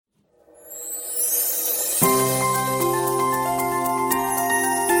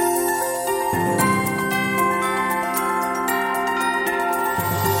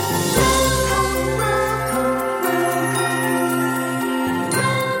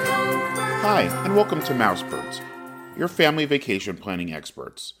Hi, and welcome to Mousebirds, your family vacation planning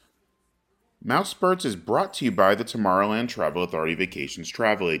experts. Mousebirds is brought to you by the Tomorrowland Travel Authority Vacations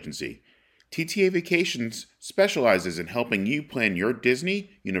Travel Agency. TTA Vacations specializes in helping you plan your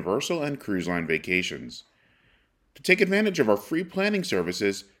Disney, Universal, and cruise line vacations. To take advantage of our free planning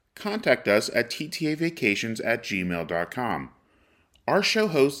services, contact us at ttavacations@gmail.com. Our show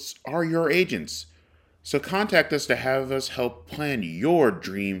hosts are your agents, so contact us to have us help plan your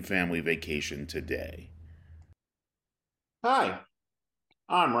dream family vacation today. Hi,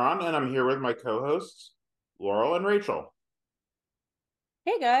 I'm Ron, and I'm here with my co hosts, Laurel and Rachel.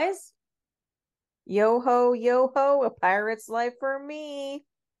 Hey guys. Yo ho, a pirate's life for me.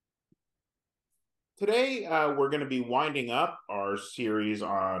 Today, we're going to be winding up our series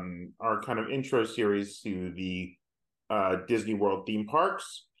on our kind of intro series to the Disney World theme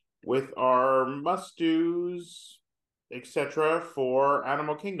parks with our must do's, etc., for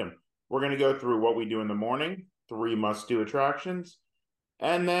Animal Kingdom. We're going to go through what we do in the morning, 3 must do attractions,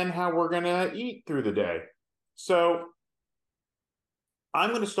 and then how we're going to eat through the day. So, I'm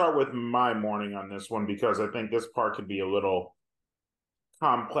going to start with my morning on this one because I think this part could be a little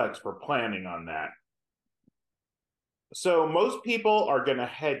complex for planning on that. So most people are going to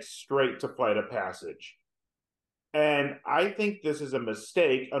head straight to Flight of Passage. And I think this is a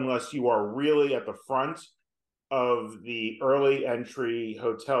mistake unless you are really at the front of the early entry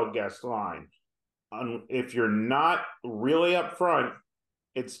hotel guest line. If you're not really up front,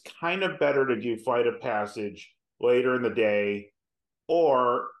 it's kind of better to do Flight of Passage later in the day,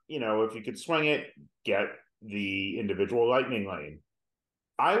 or, if you could swing it, get the individual lightning lane.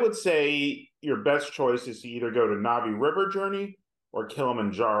 I would say your best choice is to either go to Navi River Journey or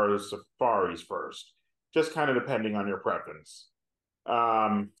Kilimanjaro Safaris first, just kind of depending on your preference.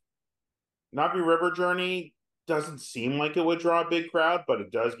 Navi River Journey doesn't seem like it would draw a big crowd, but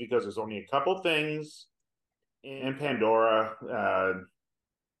it does because there's only a couple things in Pandora,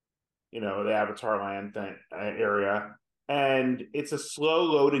 the Avatar Land area, and it's a slow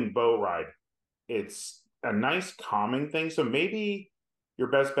loading boat ride. It's a nice calming thing, so maybe your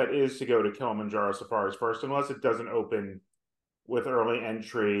best bet is to go to Kilimanjaro Safaris first, unless it doesn't open with early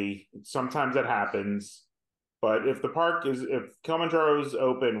entry. Sometimes that happens. But if Kilimanjaro is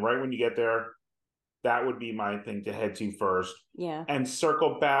open right when you get there, that would be my thing to head to first. Yeah. And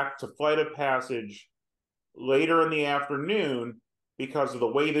circle back to Flight of Passage later in the afternoon because of the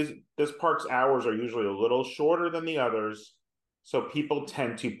way this park's hours are usually a little shorter than the others. So people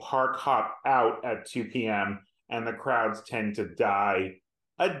tend to park hop out at 2 p.m. and the crowds tend to die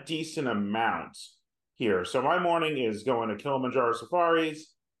a decent amount here. So my morning is going to Kilimanjaro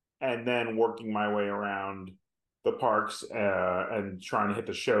Safaris and then working my way around the parks and trying to hit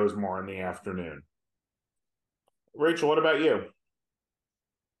the shows more in the afternoon. Rachel, what about you?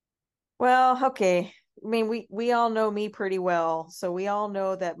 Well, okay. I mean, we all know me pretty well, so we all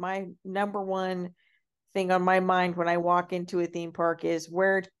know that my number one thing on my mind when I walk into a theme park is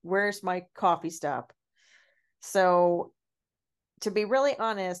where's my coffee stop? So, to be really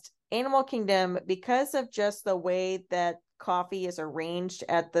honest, Animal Kingdom, because of just the way that coffee is arranged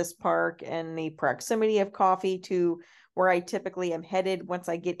at this park and the proximity of coffee to where I typically am headed once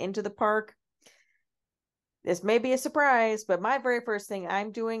I get into the park, this may be a surprise, but my very first thing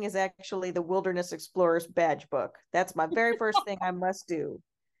I'm doing is actually the Wilderness Explorers badge book. That's my very first thing I must do.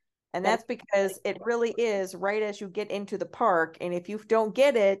 And that's because it really is right as you get into the park. And if you don't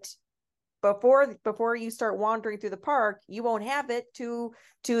get it before you start wandering through the park, you won't have it to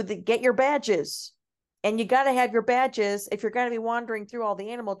get your badges. And you got to have your badges if you're going to be wandering through all the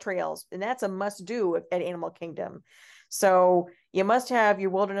animal trails. And that's a must do at Animal Kingdom. So you must have your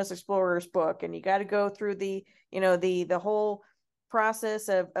Wilderness Explorers book, and you got to go through the whole process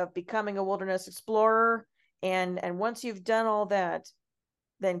of becoming a wilderness explorer. And once you've done all that,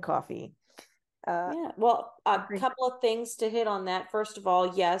 then coffee. Yeah, well, a couple of things to hit on that. First of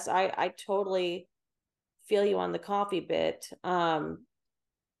all, yes, I totally feel you on the coffee bit. And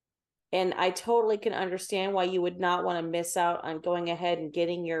I totally can understand why you would not want to miss out on going ahead and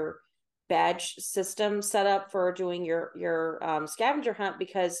getting your badge system set up for doing your scavenger hunt,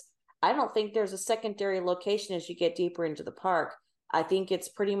 because I don't think there's a secondary location as you get deeper into the park. I think it's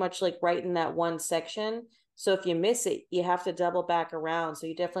pretty much like right in that one section. So if you miss it, you have to double back around. So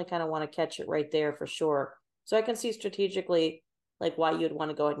you definitely kind of want to catch it right there for sure. So I can see strategically like why you'd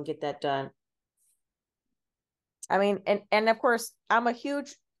want to go ahead and get that done. I mean, and of course, I'm a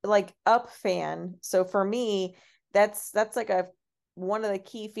huge like Up fan. So for me, that's like one of the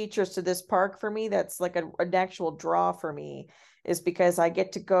key features to this park for me. That's like an actual draw for me, is because I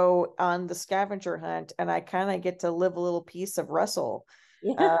get to go on the scavenger hunt and I kind of get to live a little piece of Russell.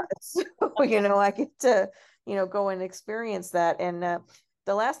 Yeah. So, I get to, go and experience that. And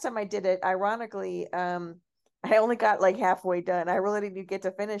the last time I did it, ironically, I only got like halfway done. I really didn't get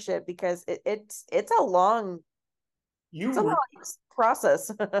to finish it because it's a long,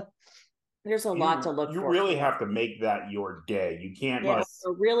 process. There's a lot to look you for. really have to make that your day. You can't Yes.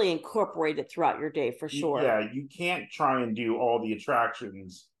 really incorporate it throughout your day for sure. Yeah, you can't try and do all the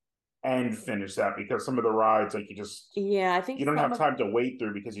attractions and finish that, because some of the rides, like, I think you don't have time to wait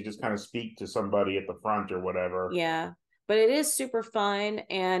through, because you just kind of speak to somebody at the front or whatever. Yeah. But it is super fun,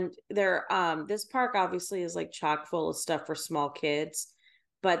 and this park obviously is like chock full of stuff for small kids.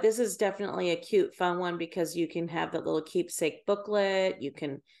 But this is definitely a cute, fun one, because you can have that little keepsake booklet. You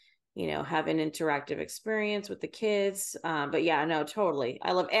can, have an interactive experience with the kids. But yeah, no, totally.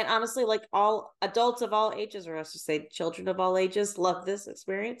 I love, and honestly, like all adults of all ages, or I should say children of all ages, love this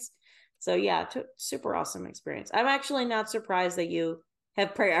experience. So yeah, super awesome experience. I'm actually not surprised that you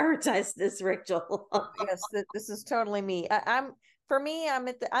have prioritized this, Rachel. Yes, this is totally me. For me, I'm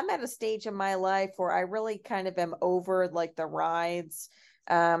at a stage in my life where I really kind of am over like the rides.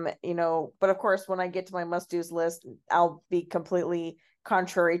 But of course, when I get to my must-dos list, I'll be completely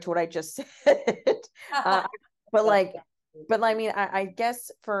contrary to what I just said. But I mean, I guess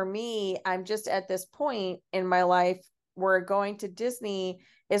for me, I'm just at this point in my life where going to Disney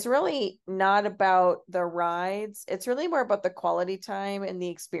is really not about the rides. It's really more about the quality time and the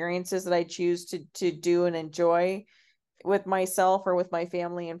experiences that I choose to do and enjoy with myself or with my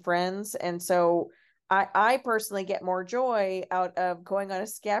family and friends. And so I personally get more joy out of going on a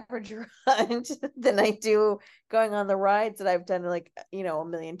scavenger hunt than I do going on the rides that I've done like, a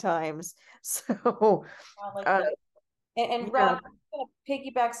million times. So, and Rob, I'm going to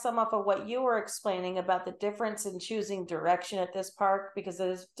piggyback some off of what you were explaining about the difference in choosing direction at this park, because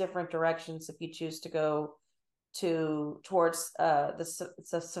there's different directions if you choose to go towards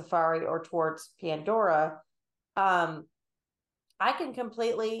the safari or towards Pandora. I can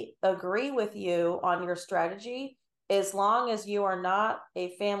completely agree with you on your strategy, as long as you are not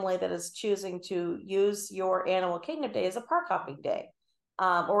a family that is choosing to use your Animal Kingdom day as a park hopping day,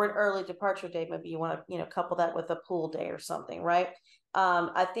 or an early departure day. Maybe you want to, couple that with a pool day or something, right?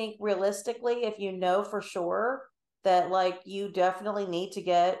 I think realistically, if you know for sure that like you definitely need to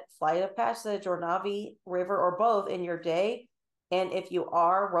get Flight of Passage or Navi River or both in your day, and if you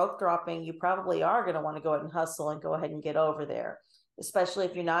are rope dropping, you probably are going to want to go ahead and hustle and go ahead and get over there, especially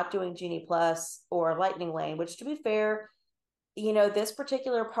if you're not doing Genie Plus or Lightning Lane, which, to be fair, this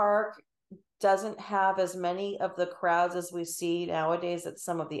particular park doesn't have as many of the crowds as we see nowadays at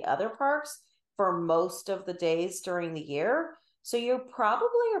some of the other parks for most of the days during the year. So you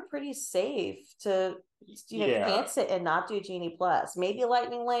probably are pretty safe to, chance it and not do Genie Plus. Maybe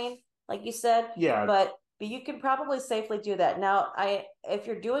Lightning Lane, like you said. Yeah. But you can probably safely do that. Now, if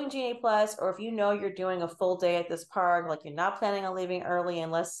you're doing Genie Plus, or if you're doing a full day at this park, like you're not planning on leaving early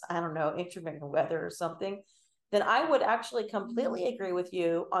unless, I don't know, intermittent weather or something, then I would actually completely agree with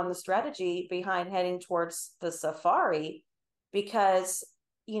you on the strategy behind heading towards the safari, because,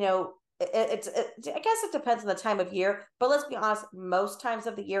 I guess it depends on the time of year, but let's be honest, most times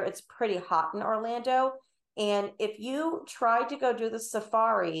of the year, it's pretty hot in Orlando. And if you try to go do the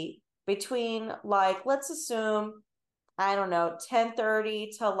safari between, like, let's assume, I don't know,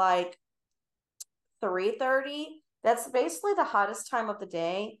 10:30 to like 3:30, that's basically the hottest time of the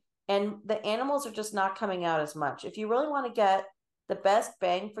day, and the animals are just not coming out as much. If you really want to get the best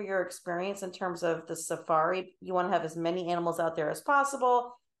bang for your experience in terms of the safari, you want to have as many animals out there as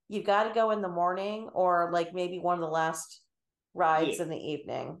possible. You've got to go in the morning, or like maybe one of the last rides in the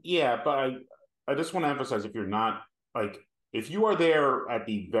evening. Yeah, but I just want to emphasize, if you're not, like, if you are there at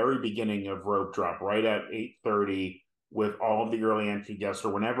the very beginning of rope drop, right at 8:30, with all of the early entry guests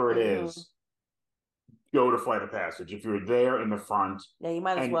or whenever it is, go to Flight of Passage. If you're there in the front, yeah, you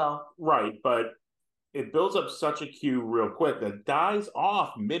might as well. Right, but it builds up such a queue real quick that dies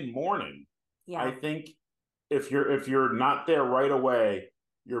off mid-morning. Yeah. I think if you're not there right away,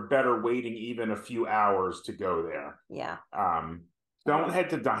 you're better waiting even a few hours to go there. Yeah. Don't head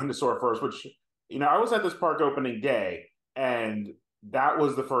to Dinosaur first, which, I was at this park opening day, and that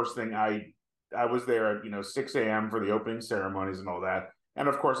was the first thing I was there at 6 a.m. for the opening ceremonies and all that. And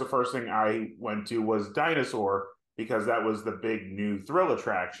of course, the first thing I went to was Dinosaur, because that was the big new thrill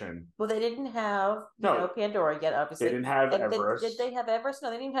attraction. Well, they didn't have Pandora yet, obviously. They didn't have Everest. Did they have Everest? No,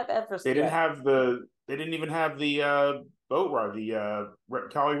 they didn't have Everest. They didn't have They didn't even have the boat ride, the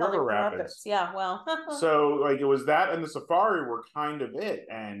Kali River Rapids. Yeah, well. So like it was that and the safari were kind of it,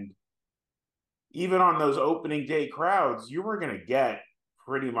 and even on those opening day crowds, you were going to get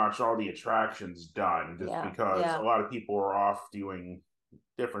pretty much all the attractions done, just because a lot of people were off doing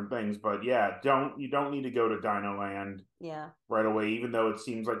different things. But yeah, you don't need to go to Dino Land Yeah. right away, even though it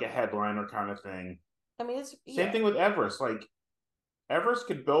seems like a headliner kind of thing. I mean, it's Same thing with Everest. Like Everest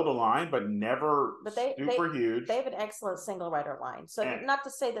could build a line, but never but super huge. they have an excellent single rider line. So And not to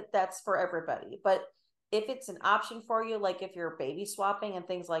say that that's for everybody, but if it's an option for you, like if you're baby swapping and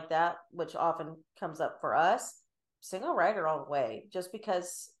things like that, which often comes up for us, single rider all the way, just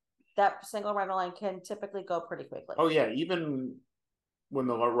because that single rider line can typically go pretty quickly. oh yeah, even when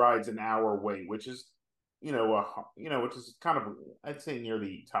the ride's an hour wait, which is which is kind of I'd say near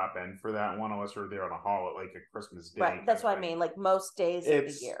the top end for that one, unless you're there on a like a Christmas day. Right, that's what I mean. Like most days of the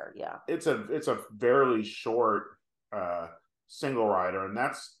It's year, yeah. it's a fairly short single rider, and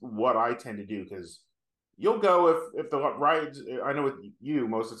that's what I tend to do because you'll go if the rides. I know with you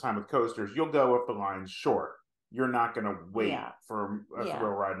most of the time with coasters, you'll go if the line's short. You're not going to wait for a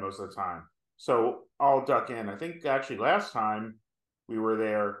thrill ride most of the time. So I'll duck in. I think actually last time we were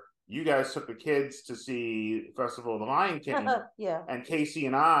there, you guys took the kids to see Festival of the Lion King. Yeah. And Casey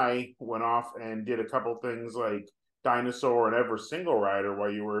and I went off and did a couple things like Dinosaur and Everest single rider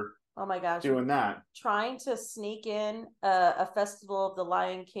while you were oh my gosh doing that. Trying to sneak in a Festival of the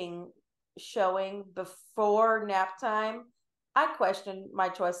Lion King showing before nap time. I question my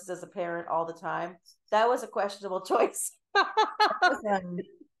choices as a parent all the time. That was a questionable choice.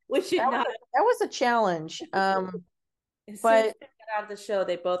 We should not. That was a challenge. But out of the show,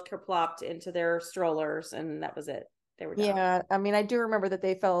 they both kerplopped into their strollers, and that was it. They were done. Yeah, I mean, I do remember that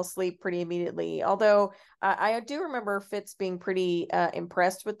they fell asleep pretty immediately. Although I do remember Fitz being pretty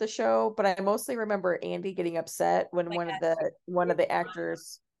impressed with the show, but I mostly remember Andy getting upset when one of the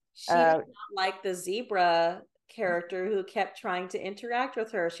actors. She did not like the zebra character who kept trying to interact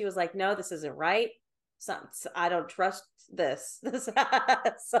with her. She was like, "No, this isn't right. I don't trust this."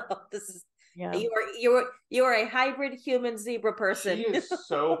 So this is. Yeah. You are a hybrid human zebra person. She is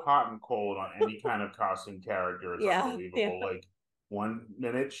so hot and cold on any kind of costume character. It's unbelievable. Yeah. Like one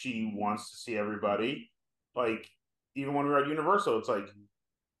minute she wants to see everybody. Like even when we were at Universal, it's like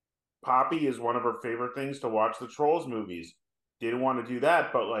Poppy is one of her favorite things to watch the Trolls movies. Didn't want to do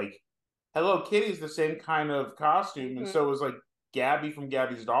that, but like Hello Kitty's the same kind of costume, and so was like Gabby from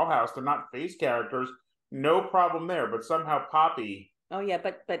Gabby's Dollhouse. They're not face characters, no problem there. But somehow Poppy. Oh yeah,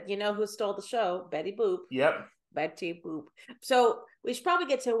 but you know who stole the show? Betty Boop. Yep. Betty Boop. So we should probably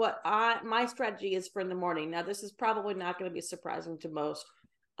get to what my strategy is for in the morning. Now this is probably not going to be surprising to most.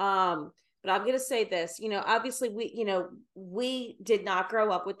 But I'm going to say this, obviously we did not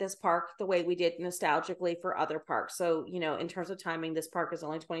grow up with this park the way we did nostalgically for other parks. So, in terms of timing, this park is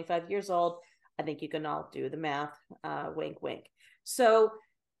only 25 years old. I think you can all do the math, wink, wink. So,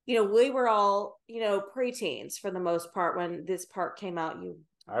 we were all, preteens for the most part when this park came out.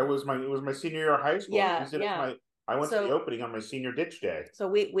 It was my senior year of high school. Yeah. I went to the opening on my senior ditch day. So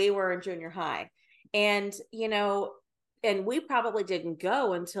we were in junior high, and, and we probably didn't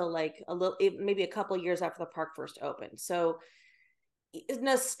go until like maybe a couple of years after the park first opened. So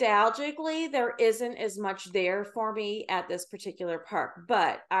nostalgically, there isn't as much there for me at this particular park,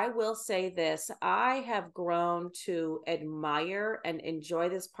 but I will say this: I have grown to admire and enjoy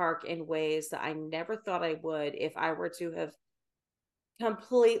this park in ways that I never thought I would if I were to have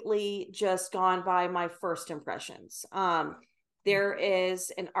completely just gone by my first impressions. There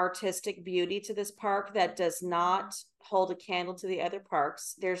is an artistic beauty to this park that does not hold a candle to the other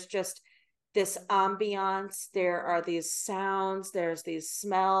parks. There's just this ambiance, there are these sounds, there's these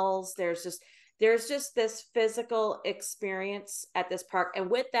smells, there's just this physical experience at this park.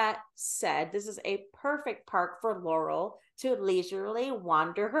 And with that said, this is a perfect park for Laurel to leisurely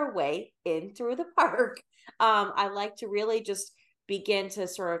wander her way in through the park. I like to really just begin to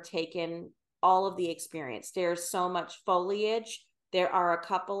sort of take in all of the experience. There's so much foliage. There are a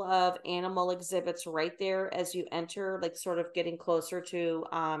couple of animal exhibits right there as you enter, like sort of getting closer to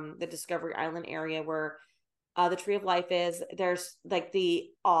the Discovery Island area where the Tree of Life is. There's like the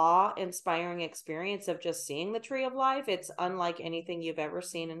awe-inspiring experience of just seeing the Tree of Life. It's unlike anything you've ever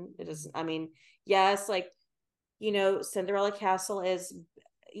seen. And it is, I mean, yes, like, Cinderella Castle is,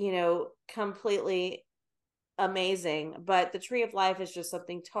 completely amazing, but the Tree of Life is just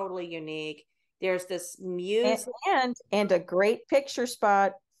something totally unique. There's this music and a great picture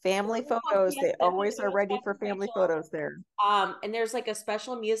spot, family photos. They always are ready for family photos there. And there's like a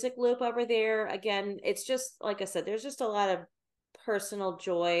special music loop over there. Again, it's just like I said, there's just a lot of personal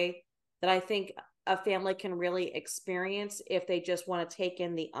joy that I think a family can really experience if they just want to take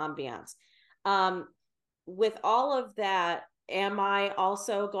in the ambiance. With all of that, am I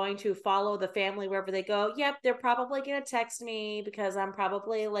also going to follow the family wherever they go? Yep, they're probably going to text me because I'm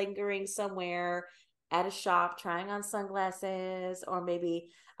probably lingering somewhere. at a shop trying on sunglasses, or maybe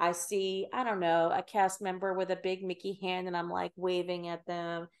I see, I don't know, a cast member with a big Mickey hand and I'm like waving at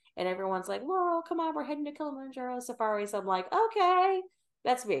them, and everyone's like, Laurel, come on, we're heading to Kilimanjaro Safari. So I'm like, okay,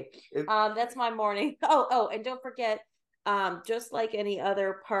 that's me. That's my morning. Oh, and don't forget, just like any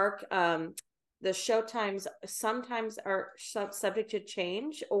other park, the show times sometimes are subject to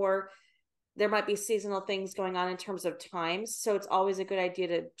change, or there might be seasonal things going on in terms of times. So it's always a good idea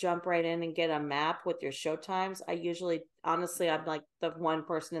to jump right in and get a map with your show times. I usually, honestly, I'm like the one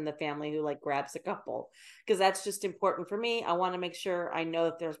person in the family who like grabs a couple, because that's just important for me. I want to make sure I know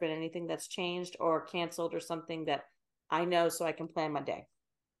if there's been anything that's changed or canceled or something that I know, so I can plan my day.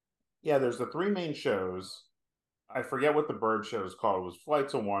 Yeah, there's the three main shows. I forget what the bird show is called. It was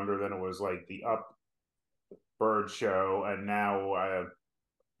Flights of Wonder, then it was like the Up Bird Show, and now I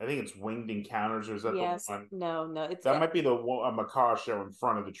think it's Winged Encounters. Or is that Yes. the one? No. It's That might be the a macaw show in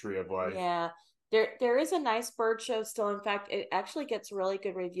front of the Tree of Life. Yeah. There is a nice bird show still. In fact, it actually gets really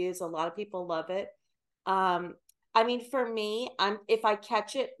good reviews. A lot of people love it. Um, I mean, for me, if I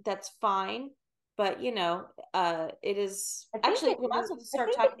catch it, that's fine. But it is I think actually it we might as is, well just I start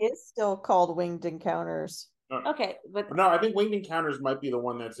think talking. it is still called Winged Encounters. Okay, but No, I think Winged Encounters might be the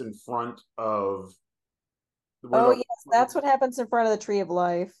one that's in front of where Oh the yes, that's what happens in front of the Tree of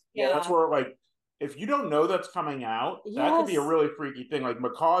Life. yeah, that's yeah. where like if you don't know that's coming out, that could be a Yes. really freaky thing. Like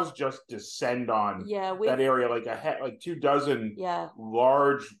macaws just descend on Yeah, that area, like like 24 yeah.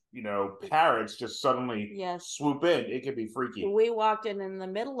 large, parrots just suddenly Yes. swoop in. It could be freaky. We walked in the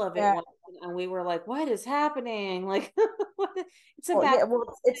middle of it Yeah. once, and we were like, "What is happening?" Like, it's Well, about yeah, well,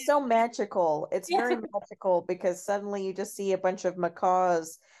 it's so magical. It's yeah. very magical because suddenly you just see a bunch of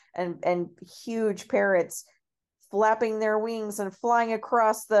macaws and huge parrots flapping their wings and flying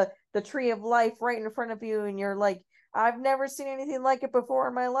across the Tree of Life right in front of you, and you're like, I've never seen anything like it before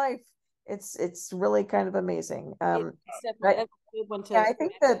in my life. It's really kind of amazing. It's definitely I, a good one yeah, to. I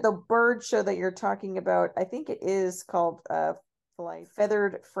think that the bird show that you're talking about, I think it is called Flight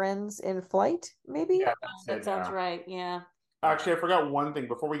Feathered Friends in Flight, maybe. Yeah, that's That it sounds now. right. Yeah. Actually, I forgot one thing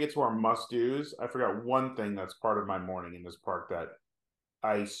before we get to our must dos. I forgot one thing that's part of my morning in this park that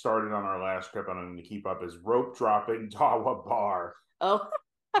I started on our last trip and I'm going to keep up is rope dropping Dawa Bar. Oh,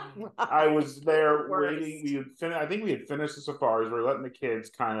 I was there Worst. waiting. I think we had finished the safaris. We were letting the kids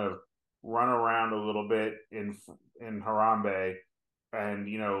kind of run around a little bit in Harambe, and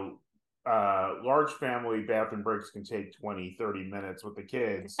large family bathroom breaks can take 20-30 minutes with the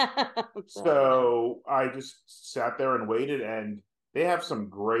kids. So I just sat there and waited, and they have some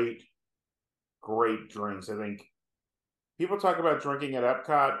great, great drinks. I think people talk about drinking at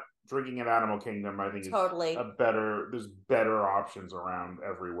Epcot, drinking at Animal Kingdom. I think Totally. there's better options around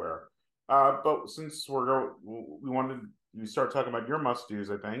everywhere. But since we wanted to start talking about your must dos,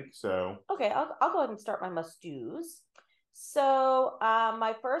 I think so. Okay, I'll go ahead and start my must dos. So,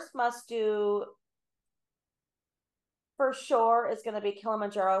 my first must do for sure is going to be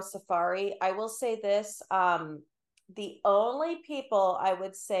Kilimanjaro Safari. I will say this: the only people I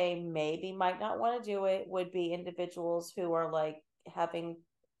would say maybe might not want to do it would be individuals who are like having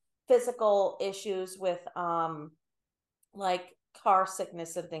physical issues with like car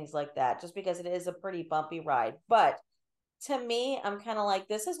sickness and things like that, just because it is a pretty bumpy ride. But to me, I'm kind of like,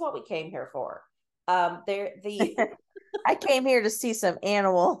 this is what we came here for. There the I came here to see some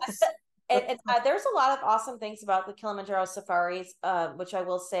animals. and there's a lot of awesome things about the Kilimanjaro safaris, which I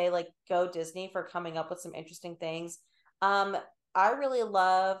will say, like, go Disney for coming up with some interesting things. I really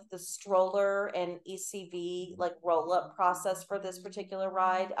love the stroller and ECV like roll up process for this particular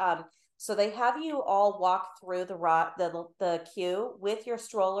ride. So they have you all walk through the queue with your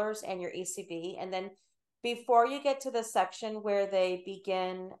strollers and your ECV, and then before you get to the section where they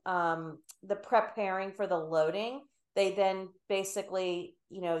begin the preparing for the loading, they then basically,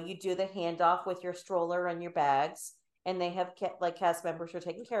 you do the handoff with your stroller and your bags, and they have like cast members who are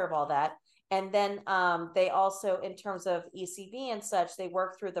taking care of all that. And then they also, in terms of ECV and such, they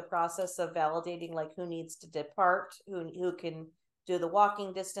work through the process of validating like who needs to depart, who can do the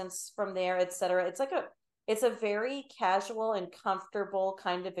walking distance from there, etc. It's a very casual and comfortable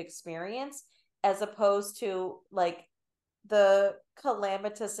kind of experience, as opposed to like the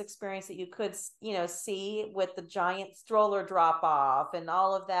calamitous experience that you could see with the giant stroller drop off and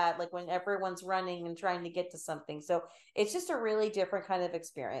all of that, like when everyone's running and trying to get to something. So it's just a really different kind of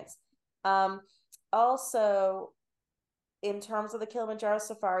experience. Also, in terms of the Kilimanjaro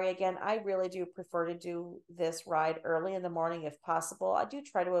Safari, again, I really do prefer to do this ride early in the morning if possible. I do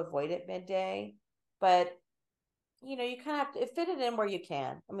try to avoid it midday, but you kind of have to fit it in where you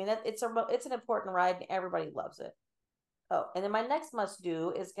can. I mean, it's an important ride and everybody loves it. Oh, and then my next must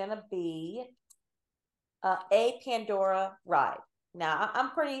do is gonna be A Pandora ride. Now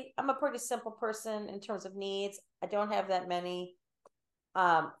I'm a pretty simple person in terms of needs. I don't have that many.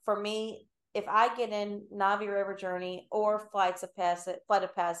 For me, if I get in Navi River Journey or Flight of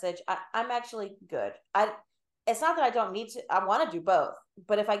Passage, I'm actually good. It's not that I don't need to. I want to do both,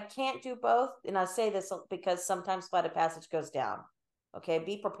 but if I can't do both, and I say this because sometimes Flight of Passage goes down. Okay,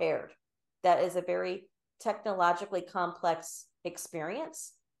 be prepared. That is a very technologically complex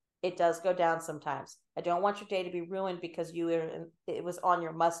experience. It does go down sometimes. I don't want your day to be ruined because it was on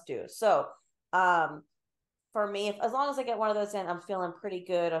your must do. So, for me, as long as I get one of those in, I'm feeling pretty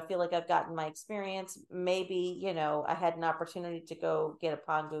good. I feel like I've gotten my experience. Maybe, I had an opportunity to go get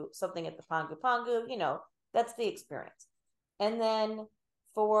something at the Pangu Pangu, that's the experience. And then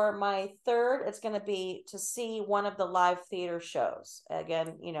for my third, it's going to be to see one of the live theater shows.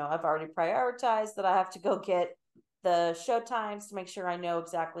 Again, I've already prioritized that I have to go get the show times to make sure I know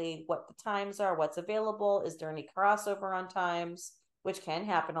exactly what the times are, what's available. Is there any crossover on times, which can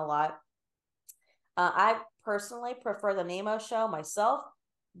happen a lot. I personally prefer the Nemo show myself,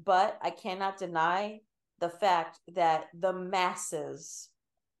 but I cannot deny the fact that the masses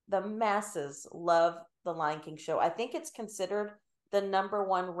love the Lion King show. I think it's considered the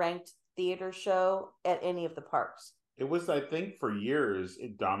 #1 ranked theater show at any of the parks. It was, I think, for years,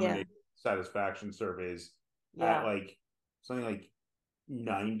 it dominated satisfaction surveys at something like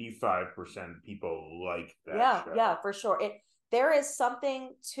 95% people like that show. Yeah, for sure. There is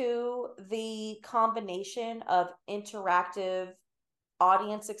something to the combination of interactive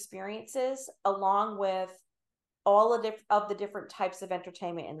audience experiences along with all of the different types of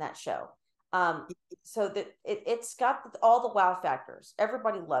entertainment in that show. So that it's got all the wow factors.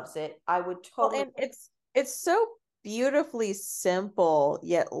 Everybody loves it. I would totally. Well, and it's so beautifully simple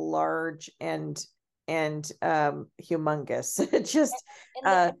yet large and humongous.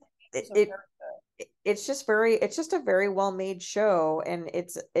 It's just a very well made show, and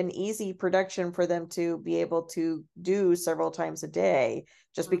it's an easy production for them to be able to do several times a day,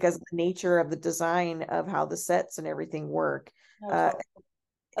 just because of the nature of the design of how the sets and everything work.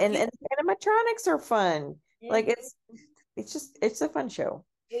 And the animatronics are fun. Yeah. Like it's a fun show.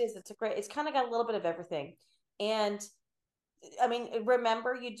 It is. It's kind of got a little bit of everything. And I mean,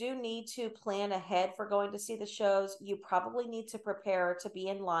 remember, you do need to plan ahead for going to see the shows. You probably need to prepare to be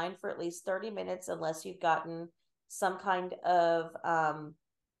in line for at least 30 minutes unless you've gotten some kind of,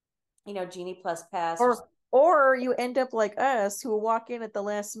 Genie Plus pass. Or you end up like us, who walk in at the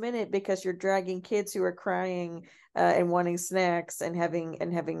last minute because you're dragging kids who are crying and wanting snacks and having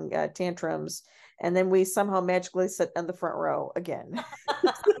tantrums, and then we somehow magically sit on the front row again.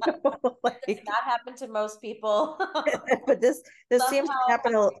 Does not happen to most people, but this seems to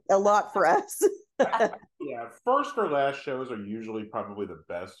happen a lot for us. Yeah, first or last shows are usually probably the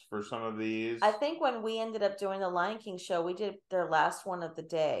best for some of these. I think when we ended up doing the Lion King show, we did their last one of the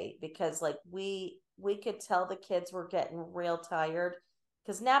day because we could tell the kids were getting real tired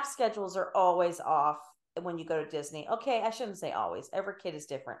because nap schedules are always off when you go to Disney. Okay, I shouldn't say always. Every kid is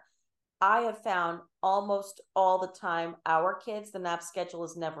different. I have found almost all the time our kids, the nap schedule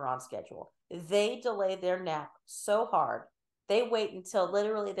is never on schedule. They delay their nap so hard. They wait until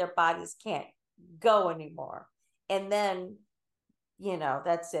literally their bodies can't go anymore. And then,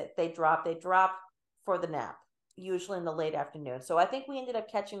 that's it. They drop for the nap, usually in the late afternoon. So I think we ended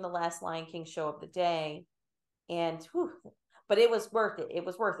up catching the last Lion King show of the day, but it was worth it. It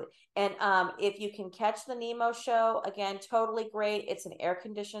was worth it. And if you can catch the Nemo show, again, totally great. It's an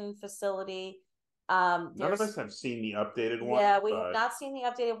air-conditioned facility. None of us have seen the updated one. Yeah, we have not seen the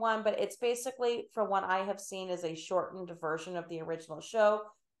updated one, but it's basically, from what I have seen, is a shortened version of the original show,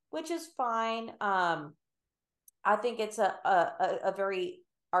 which is fine. I think it's a very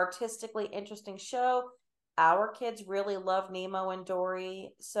artistically interesting show. Our kids really love Nemo and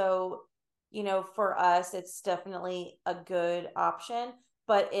Dory. So, for us, it's definitely a good option,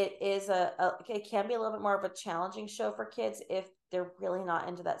 but it is it can be a little bit more of a challenging show for kids if they're really not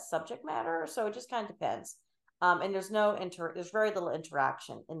into that subject matter. So it just kind of depends. And there's very little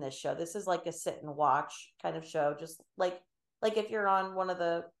interaction in this show. This is like a sit and watch kind of show, just like if you're on one of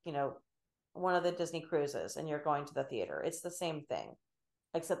the Disney cruises and you're going to the theater. It's the same thing,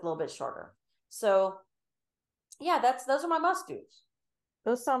 except a little bit shorter. So yeah, those are my must-dos.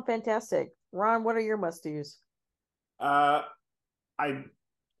 Those sound fantastic. Ron, what are your must-dos? I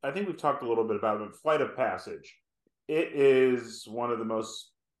think we've talked a little bit about it. Flight of Passage. It is one of the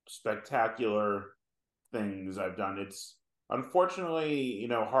most spectacular things I've done. It's unfortunately,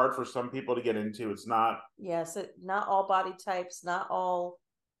 hard for some people to get into. It's not. Yes, not all body types, not all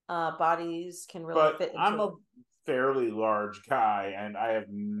bodies can really fit into I'm a fairly large guy, and I have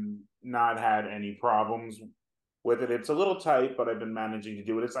not had any problems with it. It's a little tight, but I've been managing to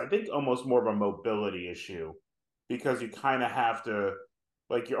do it. It's, I think, almost more of a mobility issue because you kind of have to,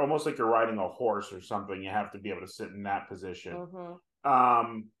 like, you're almost like you're riding a horse or something. You have to be able to sit in that position.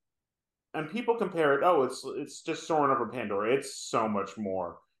 And people compare it. Oh, it's just soaring over Pandora. It's so much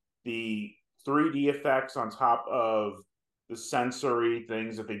more. The 3D effects on top of the sensory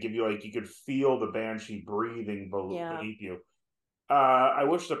things that they give you, like you could feel the banshee breathing beneath you. I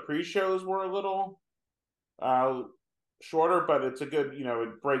wish the pre-shows were a little shorter, but it's a good,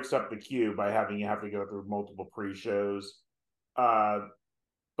 it breaks up the queue by having you have to go through multiple pre-shows.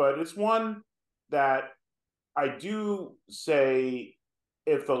 But it's one that I do say,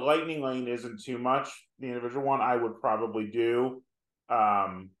 if the lightning lane isn't too much, the individual one I would probably do.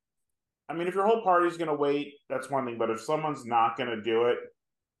 I mean, if your whole party's going to wait, that's one thing. But if someone's not going to do it,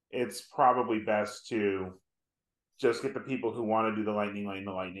 it's probably best to just get the people who want to do the lightning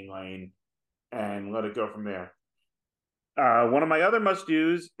lane, and let it go from there. One of my other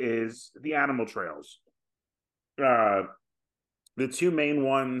must-dos is the animal trails. The two main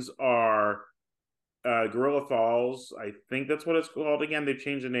ones are Gorilla Falls. I think that's what it's called. Again, they've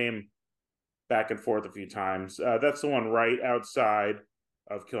changed the name back and forth a few times. That's the one right outside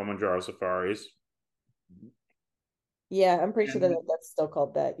of Kilimanjaro Safaris. Yeah, I'm pretty sure that that's still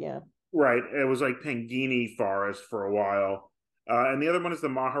called that. Yeah. Right. It was like Pangini Forest for a while. And the other one is the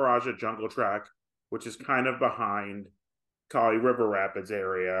Maharaja Jungle Track, which is kind of behind Kali River Rapids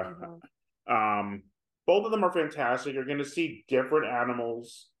area. Both of them are fantastic. You're going to see different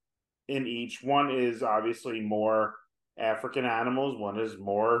animals in each. One is obviously more African animals. One is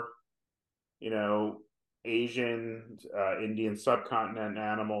more, Asian, Indian subcontinent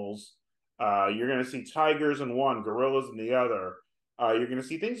animals. You're going to see tigers in one, gorillas in the other. You're going to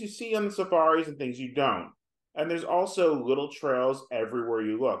see things you see on the safaris and things you don't. And there's also little trails everywhere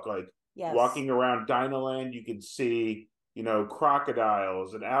you look. Like walking around Dynaland, you can see,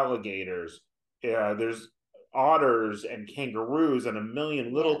 crocodiles and alligators. There's otters and kangaroos and a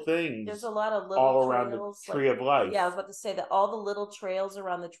million little things. There's a lot of little all trails, around the Tree of Life. Yeah, I was about to say that all the little trails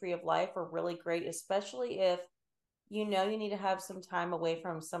around the Tree of Life are really great, especially if you need to have some time away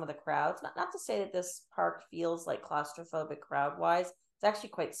from some of the crowds. Not to say that this park feels like claustrophobic crowd wise. It's actually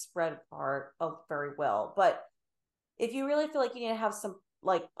quite spread apart very well. But if you really feel like you need to have some,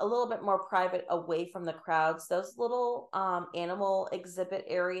 like, a little bit more private away from the crowds, those little animal exhibit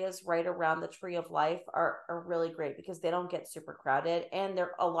areas right around the Tree of Life are really great because they don't get super crowded, and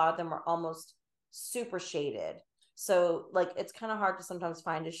a lot of them are almost super shaded. So, like, it's kind of hard to sometimes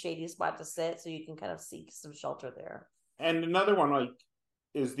find a shady spot to sit, so you can kind of seek some shelter there. And another one,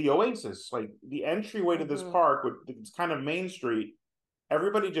 is the Oasis. Like, the entryway to this park, it's kind of Main Street.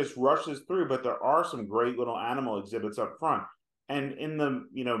 Everybody just rushes through, but there are some great little animal exhibits up front. And in the,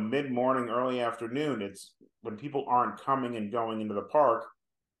 mid-morning, early afternoon, it's when people aren't coming and going into the park,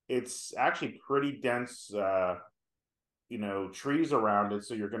 it's actually pretty dense, trees around it.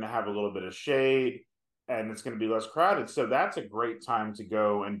 So you're going to have a little bit of shade, and it's going to be less crowded. So that's a great time to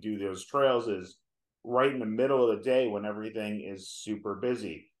go and do those trails, is right in the middle of the day when everything is super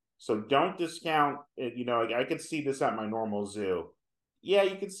busy. So don't discount it. I could see this at my normal zoo. Yeah,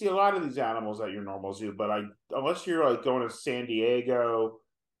 you can see a lot of these animals at your normal zoo, but unless you're like going to San Diego,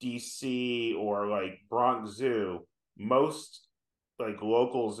 DC, or like Bronx Zoo, most like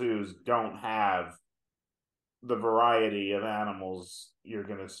local zoos don't have the variety of animals you're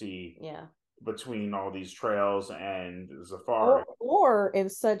going to see between all these trails and safari. Or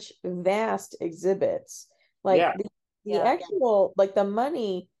in such vast exhibits. Like the actual, like, the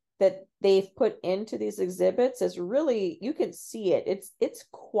money that they've put into these exhibits is really, you can see it. It's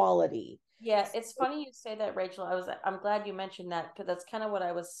quality. Yeah, it's funny you say that, Rachel. I'm glad you mentioned that, because that's kind of what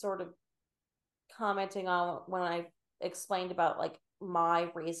I was sort of commenting on when I explained about, like, my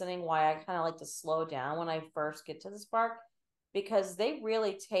reasoning why I kind of like to slow down when I first get to this park, because they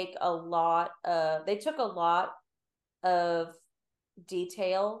really take a lot they took a lot of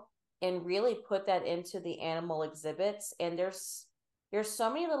detail and really put that into the animal exhibits, and there's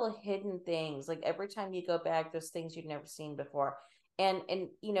so many little hidden things. Like, every time you go back, there's things you've never seen before. And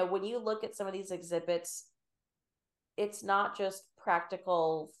when you look at some of these exhibits, it's not just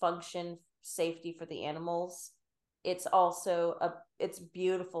practical function, safety for the animals. It's also it's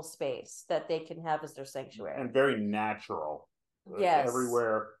beautiful space that they can have as their sanctuary. And very natural. Yes.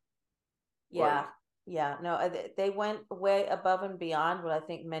 Everywhere. Yeah. Yeah. No, they went way above and beyond what I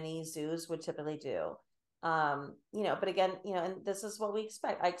think many zoos would typically do. But again, and this is what we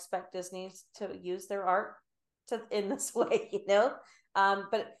expect. I expect Disney to use their art in this way,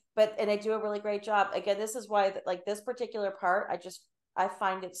 but and they do a really great job. Again, this is why, like, this particular part, I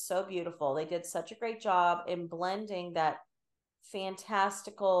find it so beautiful. They did such a great job in blending that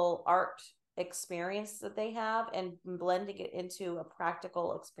fantastical art experience that they have and blending it into a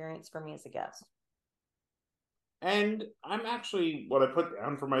practical experience for me as a guest. And I'm actually, what I put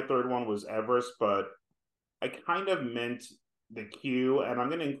down for my third one was Everest, but I kind of meant the queue, and I'm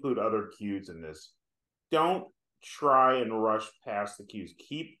going to include other queues in this. Don't try and rush past the queues.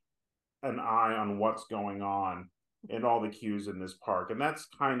 Keep an eye on what's going on in all the queues in this park, and that's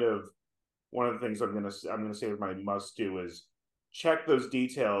kind of one of the things I'm gonna say with my must do is check those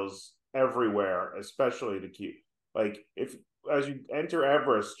details everywhere, especially the queue. Like, if as you enter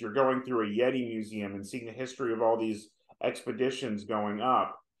Everest, you're going through a Yeti museum and seeing the history of all these expeditions going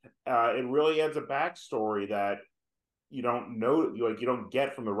up. It really adds a backstory that you don't know, like you don't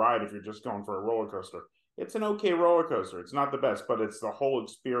get from the ride if you're just going for a roller coaster. It's an okay roller coaster. It's not the best, but it's the whole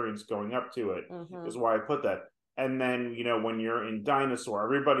experience going up to it is why I put that. And then, when you're in Dinosaur,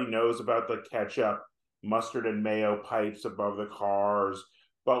 everybody knows about the ketchup, mustard, and mayo pipes above the cars.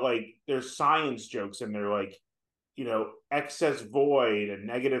 But like, there's science jokes in there, like, excess void and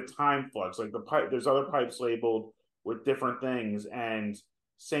negative time flux. Like the pipe, there's other pipes labeled with different things. And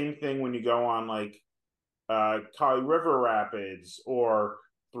same thing when you go on like Kali River Rapids or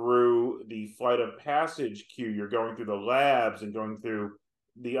through the Flight of Passage queue. You're going through the labs and going through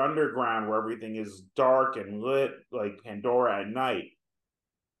the underground where everything is dark and lit like Pandora at night.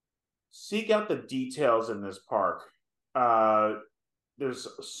 Seek out the details in this park. There's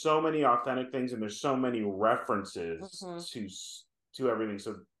so many authentic things and there's so many references to everything.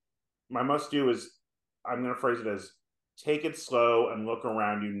 So my must do is, I'm going to phrase it as, take it slow and look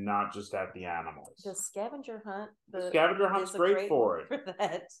around you, not just at the animals. The scavenger hunt. The scavenger hunt's great for it. For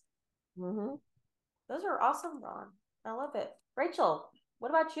that. Those are awesome, Ron. I love it. Rachel, what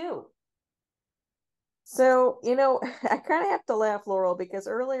about you? So, I kind of have to laugh, Laurel, because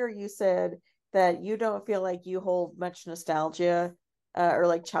earlier you said that you don't feel like you hold much nostalgia or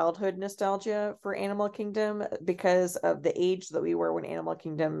like childhood nostalgia for Animal Kingdom because of the age that we were when Animal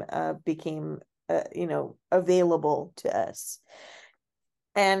Kingdom became, available to us.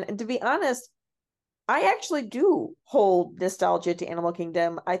 And to be honest, I actually do hold nostalgia to Animal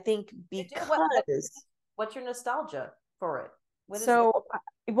Kingdom. I think because what's your nostalgia for it?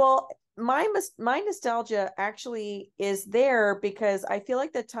 Well, my nostalgia actually is there because I feel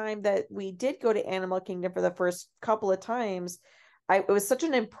like the time that we did go to Animal Kingdom for the first couple of times, it was such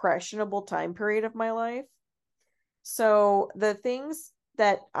an impressionable time period of my life. So the things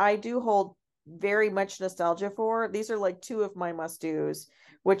that I do hold very much nostalgia for, these are like two of my must-dos,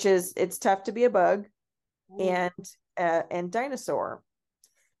 which is It's Tough to Be a Bug and Dinosaur.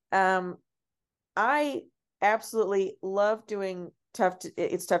 I absolutely love doing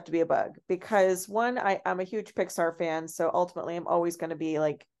It's Tough to Be a Bug because one, I'm a huge Pixar fan, so ultimately I'm always going to be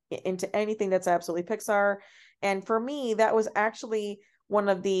like into anything that's absolutely Pixar. And for me, that was actually one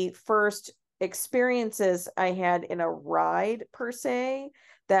of the first experiences I had in a ride per se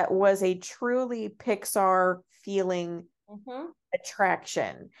that was a truly Pixar feeling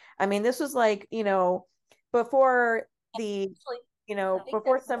attraction. I mean, this was like, before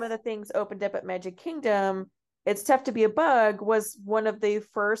before some of the things opened up at Magic Kingdom, It's Tough to Be a Bug was one of the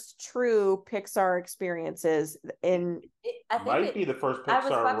first true Pixar experiences. It might be the first Pixar ride. I was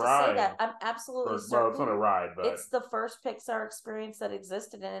about to say that. I'm absolutely certain. Well, it's not a ride, but it's the first Pixar experience that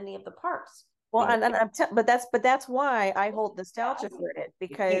existed in any of the parks. Well, but that's why I hold nostalgia for it,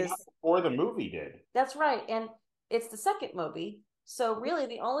 because before the movie did. That's right, and it's the second movie. So really,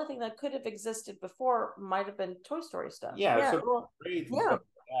 the only thing that could have existed before might have been Toy Story stuff. Yeah, so grades and stuff like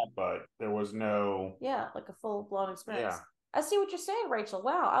that, but there was no like a full blown experience. Yeah. I see what you're saying, Rachel.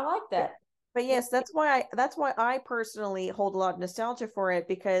 Wow, I like that. But yes, that's why I personally hold a lot of nostalgia for it,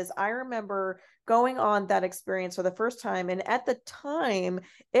 because I remember going on that experience for the first time, and at the time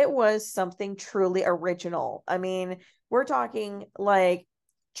it was something truly original. I mean, we're talking like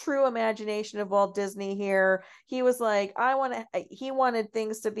true imagination of Walt Disney here. He was like, he wanted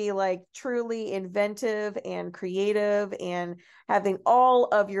things to be like truly inventive and creative and having all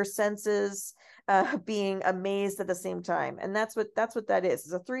of your senses being amazed at the same time. And that's what that is.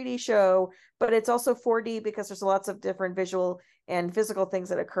 It's a 3D show, but it's also 4D because there's lots of different visual and physical things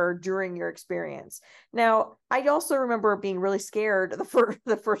that occur during your experience. Now, I also remember being really scared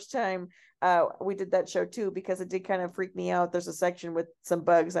the first time we did that show too, because it did kind of freak me out. There's a section with some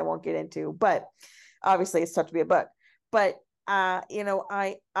bugs I won't get into, but obviously It's Tough to Be a Bug. But I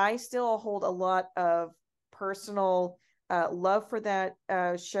still hold a lot of personal love for that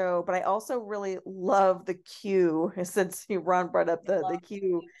show, but I also really love the queue. Since Ron brought up the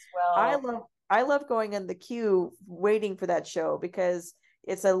queue, well. I love going in the queue waiting for that show because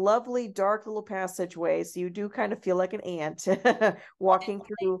it's a lovely dark little passageway, so you do kind of feel like an ant walking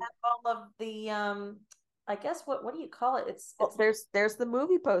through all of the I guess what do you call it? It's there's the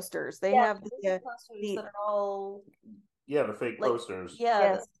movie posters. They yeah, have the posters that are all the fake like, posters.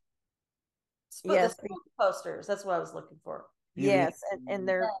 Yeah, yes, the posters. That's what I was looking for. Yes, and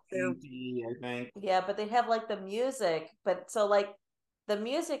they're I think. Yeah, but they have like the music, but so like the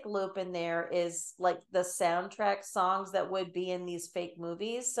music loop in there is like the soundtrack songs that would be in these fake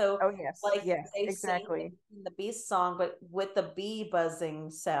movies. So oh yes, like yes, they exactly. sing the Beast song, but with the bee buzzing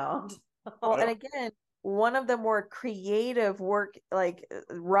sound. Well, and again, one of the more creative work like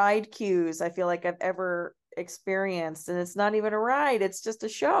ride queues I feel like I've ever experienced, and it's not even a ride, it's just a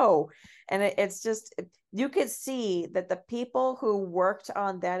show. And it's just, you could see that the people who worked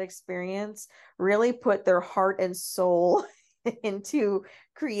on that experience really put their heart and soul into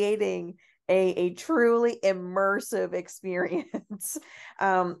creating a truly immersive experience.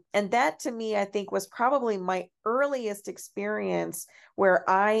 And that to me, I think was probably my earliest experience where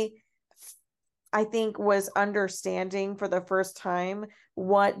I think was understanding for the first time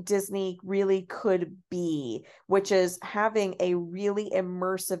what Disney really could be, which is having a really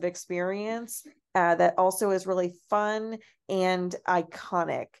immersive experience that also is really fun and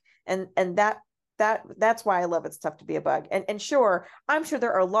iconic. And that's why I love It's Tough to Be a Bug. And sure, I'm sure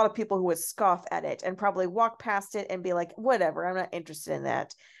there are a lot of people who would scoff at it and probably walk past it and be like, whatever, I'm not interested in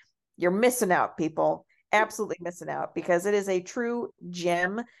that. You're missing out, people. Absolutely missing out, because it is a true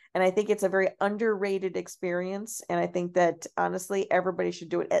gem, and I think it's a very underrated experience, and I think that honestly everybody should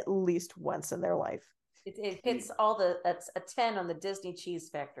do it at least once in their life. It hits all that's a 10 on the Disney cheese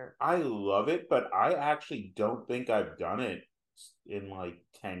factor. I love it, but I actually don't think I've done it in like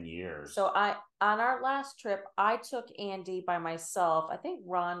 10 years. So on our last trip, I took Andy by myself. I think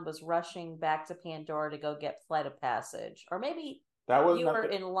Ron was rushing back to Pandora to go get Flight of Passage, or maybe that was you were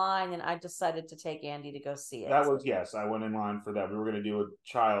in line, and I decided to take Andy to go see it. That was, yes, I went in line for that. We were going to do a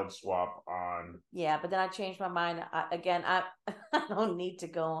child swap on. Yeah, but then I changed my mind. I don't need to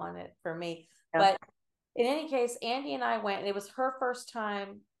go on it for me. Yeah. But in any case, Andy and I went, and it was her first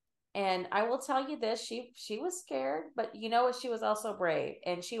time. And I will tell you this, she was scared, but you know what? She was also brave,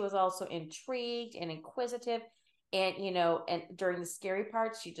 and she was also intrigued and inquisitive. And, and during the scary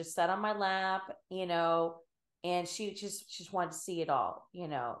parts, she just sat on my lap, and she just wanted to see it all,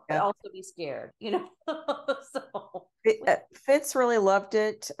 but also be scared, So Fitz really loved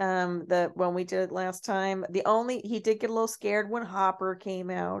it. When we did it last time, he did get a little scared when Hopper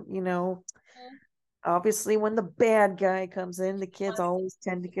came out, Obviously when the bad guy comes in, the kids always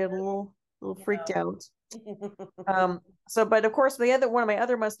tend to get a little freaked out. But of course, one of my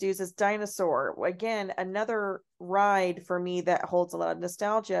other must-dos is Dinosaur. Again, another ride for me that holds a lot of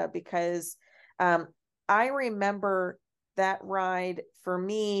nostalgia, because I remember that ride for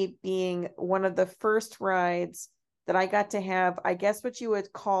me being one of the first rides that I got to have, I guess what you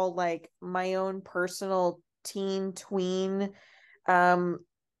would call like my own personal teen tween, like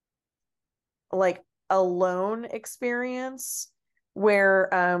alone experience,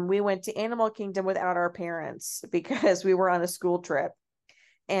 where we went to Animal Kingdom without our parents because we were on a school trip.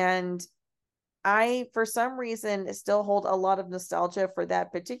 And I, for some reason, still hold a lot of nostalgia for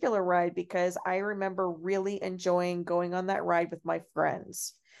that particular ride, because I remember really enjoying going on that ride with my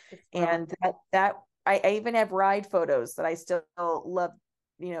friends. And that I even have ride photos that I still love,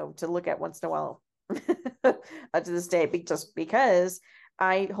 to look at once in a while to this day, just because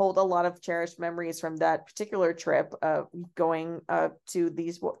I hold a lot of cherished memories from that particular trip of going to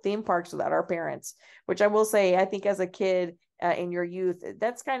these theme parks without our parents, which I will say, I think as a kid in your youth,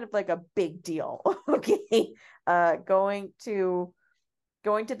 that's kind of like a big deal. Okay. Going to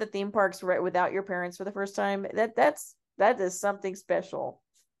the theme parks without your parents for the first time, that is something special.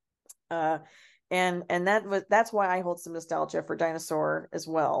 And that's why I hold some nostalgia for Dinosaur as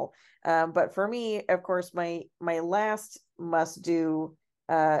well. But for me, of course, my last must do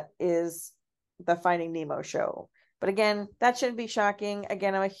is the Finding Nemo show. But again, that shouldn't be shocking.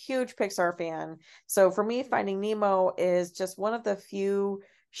 Again, I'm a huge Pixar fan. So for me, Finding Nemo is just one of the few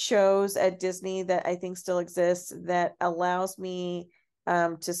shows at Disney that I think still exists that allows me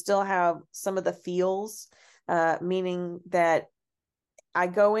to still have some of the feels, meaning that I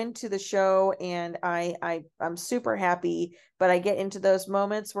go into the show and I'm super happy, but I get into those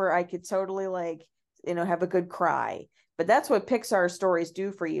moments where I could totally have a good cry. But that's what Pixar stories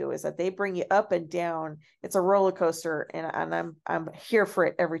do for you, is that they bring you up and down. It's a roller coaster, and I'm here for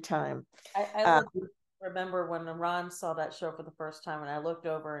it every time. I remember when Ron saw that show for the first time, and I looked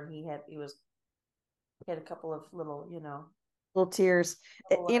over, and he had a couple of little, little tears.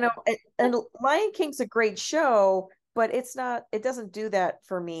 little, And Lion King's a great show, but it doesn't do that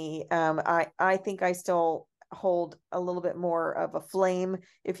for me. I think I still hold a little bit more of a flame,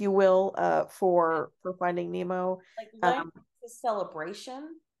 if you will, for Finding Nemo. like Lion King's a celebration,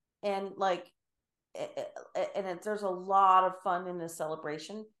 and like, there's a lot of fun in the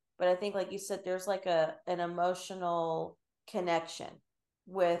celebration. But I think, like you said, there's like an emotional connection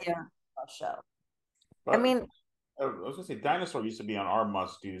with Yeah. a show. But I mean, I was gonna say dinosaur used to be on our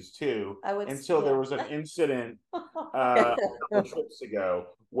must dos too, I would until there was an incident a couple trips ago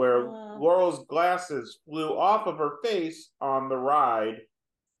where Laurel's glasses flew off of her face on the ride.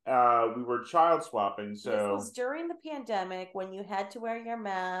 We were child swapping, so this was during the pandemic when you had to wear your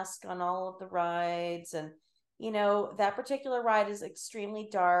mask on all of the rides, and that particular ride is extremely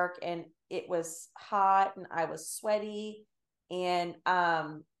dark, and it was hot, and I was sweaty, and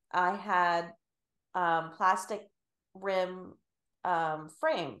I had plastic rim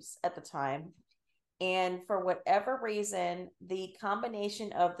frames at the time. And for whatever reason, the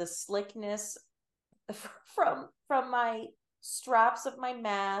combination of the slickness from my straps of my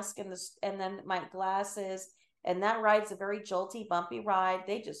mask and then my glasses, and that ride's a very jolty, bumpy ride.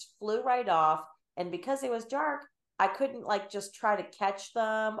 They just flew right off. And because it was dark, I couldn't like just try to catch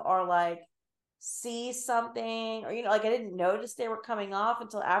them or like see something, or like I didn't notice they were coming off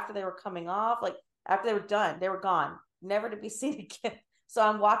until after they were coming off. Like after they were done, they were gone, never to be seen again. So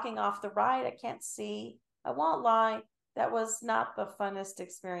I'm walking off the ride. I can't see. I won't lie. That was not the funnest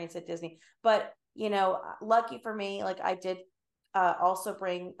experience at Disney. But, lucky for me, like I did also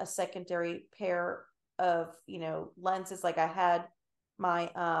bring a secondary pair of, lenses. Like I had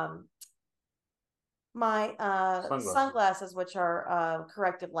my sunglasses, which are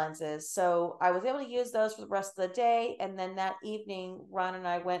corrective lenses. So I was able to use those for the rest of the day. And then that evening, Ron and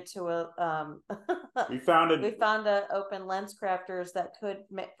I went to a we found a open lens crafters that could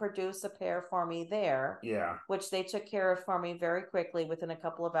produce a pair for me there. Yeah, which they took care of for me very quickly within a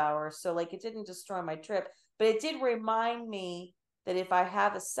couple of hours. So like it didn't destroy my trip, but it did remind me that if I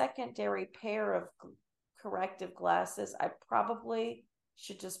have a secondary pair of corrective glasses, I probably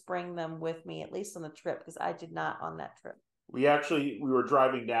should just bring them with me, at least on the trip, because I did not on that trip. We were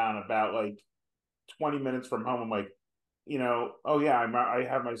driving down about like 20 minutes from home. I'm like, oh yeah, I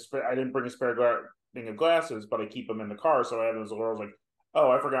have my spare. I didn't bring a spare thing of glasses, but I keep them in the car. So I had those. Laurel's like,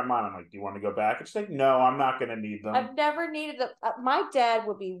 oh, I forgot mine. I'm like, do you want to go back? It's like, no, I'm not going to need them. I've never needed them. My dad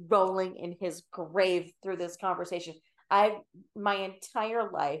would be rolling in his grave through this conversation. My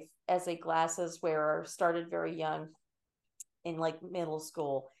entire life as a glasses wearer started very young, in like middle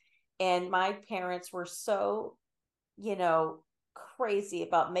school, and my parents were so crazy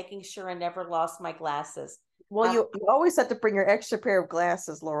about making sure I never lost my glasses. Well, you always have to bring your extra pair of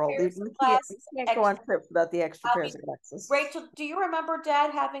glasses, Laurel. You can't go on trips without the extra pairs of glasses. Rachel, do you remember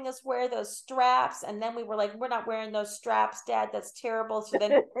Dad having us wear those straps? And then we were like, we're not wearing those straps, Dad. That's terrible. So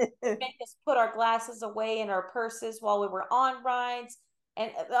then make us put our glasses away in our purses while we were on rides. And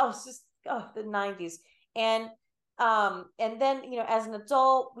it's just the 90s. And then as an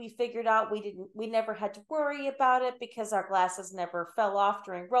adult, we figured out we never had to worry about it because our glasses never fell off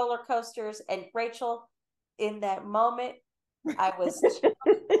during roller coasters. And Rachel, in that moment, I was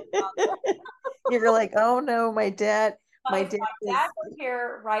you're like, oh no, my dad were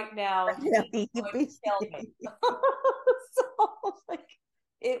here right now, he would kill me. So like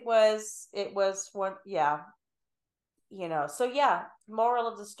it was one, yeah. So yeah, moral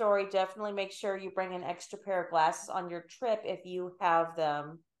of the story, definitely make sure you bring an extra pair of glasses on your trip if you have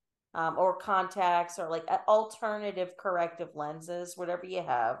them, or contacts, or like alternative corrective lenses, whatever you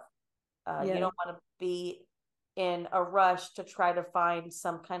have. You don't want to be in a rush to try to find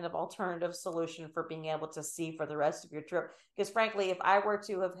some kind of alternative solution for being able to see for the rest of your trip. Because frankly, if I were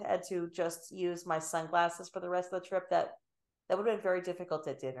to have had to just use my sunglasses for the rest of the trip, that would have been very difficult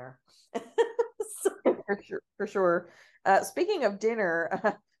at dinner. For sure. Speaking of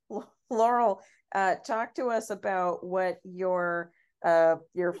dinner, Laurel, talk to us about what your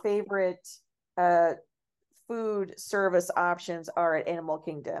favorite food service options are at Animal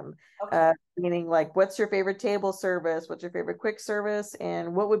Kingdom. Okay. Meaning, like, what's your favorite table service? What's your favorite quick service?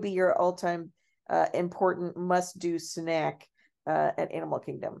 And what would be your all-time important must-do snack at Animal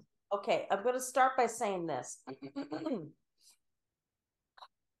Kingdom? Okay, I'm going to start by saying this.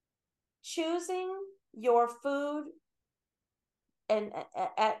 Choosing your food and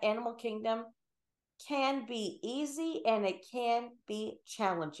at Animal Kingdom can be easy and it can be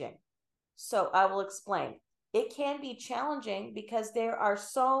challenging. So I will explain. It can be challenging because there are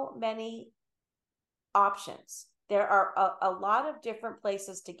so many options. There are a lot of different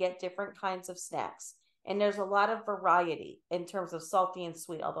places to get different kinds of snacks. And there's a lot of variety in terms of salty and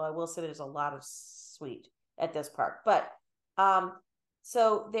sweet, although I will say there's a lot of sweet at this park. But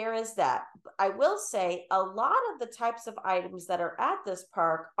so there is that. I will say a lot of the types of items that are at this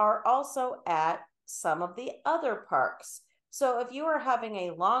park are also at some of the other parks. So if you are having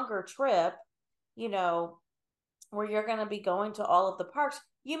a longer trip, you know, where you're going to be going to all of the parks,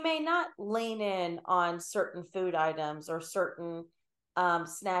 you may not lean in on certain food items or certain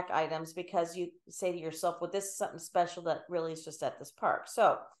snack items because you say to yourself, well, this is something special that really is just at this park.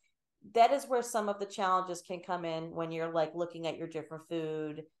 So that is where some of the challenges can come in when you're like looking at your different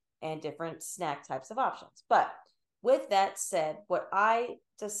food and different snack types of options. But with that said, what I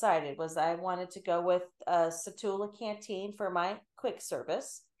decided was I wanted to go with Satula Canteen for my quick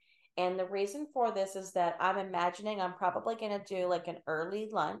service. And the reason for this is that I'm imagining I'm probably going to do like an early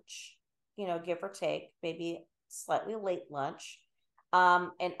lunch, you know, give or take, maybe slightly late lunch.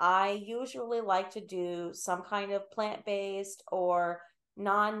 And I usually like to do some kind of plant-based or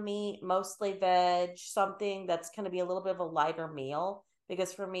non-meat, mostly veg, something that's going to be a little bit of a lighter meal.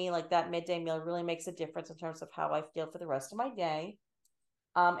 Because for me, like that midday meal really makes a difference in terms of how I feel for the rest of my day.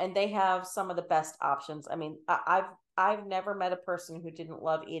 And they have some of the best options. I mean, I've never met a person who didn't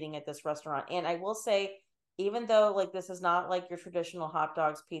love eating at this restaurant. And I will say, even though like this is not like your traditional hot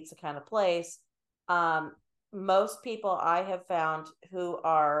dogs, pizza kind of place, most people I have found who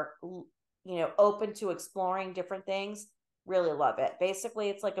are, you know, open to exploring different things really love it. Basically,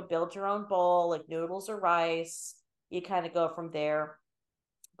 it's like a build your own bowl, like noodles or rice. You kind of go from there.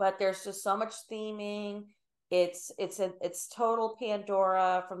 But there's just so much theming. It's total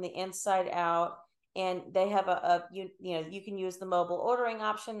Pandora from the inside out. And they have you know, you can use the mobile ordering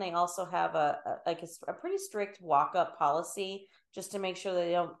option. They also have a pretty strict walk up policy just to make sure that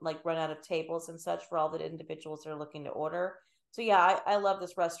they don't like run out of tables and such for all the individuals that are looking to order. So yeah, I love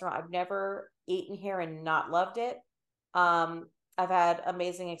this restaurant. I've never eaten here and not loved it. I've had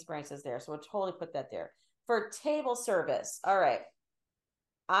amazing experiences there, so we'll totally put that there. For table service, all right.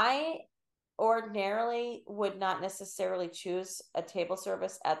 I ordinarily would not necessarily choose a table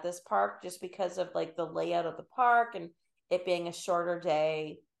service at this park just because of like the layout of the park and it being a shorter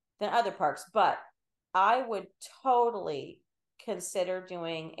day than other parks. But I would totally consider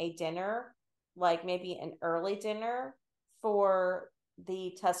doing a dinner, like maybe an early dinner for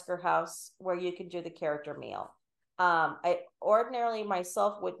the Tusker House where you can do the character meal. I ordinarily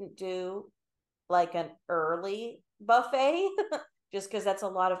myself wouldn't do like an early buffet just because that's a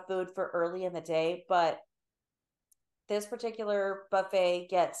lot of food for early in the day. But this particular buffet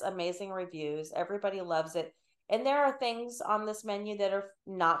gets amazing reviews. Everybody loves it. And there are things on this menu that are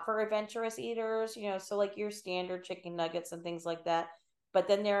not for adventurous eaters, you know, so like your standard chicken nuggets and things like that. But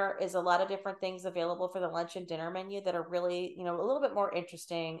then there is a lot of different things available for the lunch and dinner menu that are really, you know, a little bit more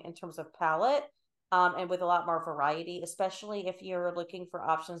interesting in terms of palate, and with a lot more variety, especially if you're looking for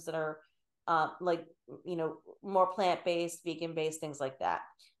options that are like, you know, more plant-based, vegan-based, things like that.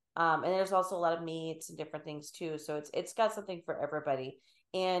 And there's also a lot of meats and different things too. So it's got something for everybody.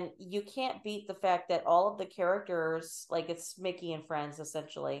 And you can't beat the fact that all of the characters, like it's Mickey and Friends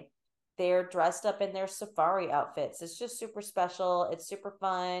essentially, they're dressed up in their safari outfits. It's just super special. It's super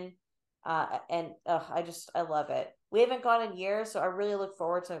fun. I love it. We haven't gone in years, so I really look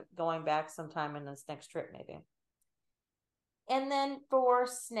forward to going back sometime in this next trip, maybe. And then for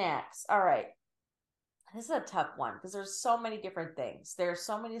snacks, all right. This is a tough one because there's so many different things. There's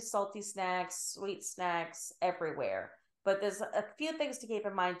so many salty snacks, sweet snacks everywhere. But there's a few things to keep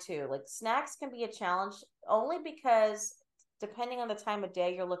in mind too. Like snacks can be a challenge only because depending on the time of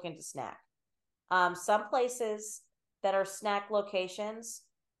day you're looking to snack. Some places that are snack locations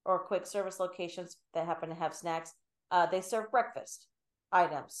or quick service locations that happen to have snacks, they serve breakfast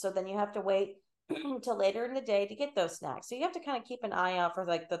items. So then you have to wait until later in the day to get those snacks. So you have to kind of keep an eye out for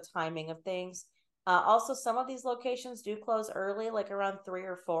like the timing of things. Also, some of these locations do close early, like around 3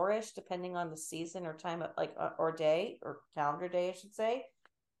 or 4-ish, depending on the season or time of like or day or calendar day, I should say.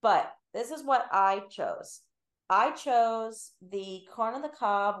 But this is what I chose. I chose the corn on the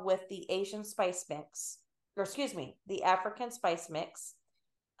cob with the Asian spice mix, or excuse me, the African spice mix.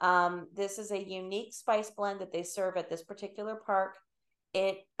 This is a unique spice blend that they serve at this particular park.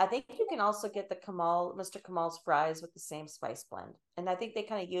 I think you can also get the Mr. Kamal's fries with the same spice blend. And I think they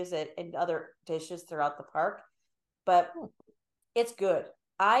kind of use it in other dishes throughout the park, but it's good.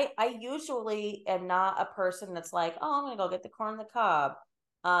 I usually am not a person that's like, oh, I'm going to go get the corn on the cob.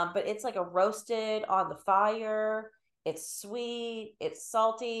 But it's like a roasted on the fire. It's sweet. It's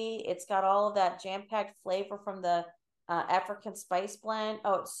salty. It's got all of that jam-packed flavor from the African spice blend.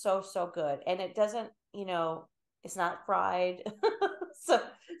 Oh, it's so, so good. And it doesn't it's not fried. So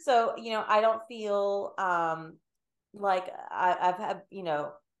I don't feel like I've had,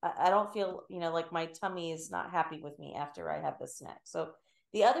 I don't feel, like my tummy is not happy with me after I have this snack. So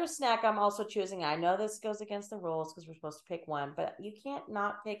the other snack I'm also choosing, I know this goes against the rules because we're supposed to pick one, but you can't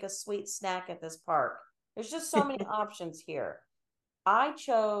not pick a sweet snack at this park. There's just so many options here. I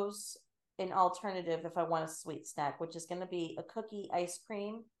chose an alternative if I want a sweet snack, which is going to be a cookie ice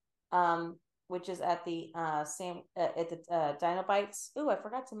cream, which is at the Dino Bites. Ooh, I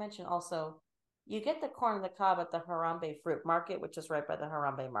forgot to mention also, you get the corn on the cob at the Harambe Fruit Market, which is right by the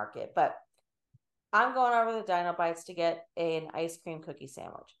Harambe Market. But I'm going over to the Dino Bites to get an ice cream cookie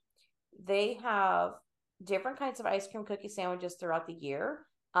sandwich. They have different kinds of ice cream cookie sandwiches throughout the year.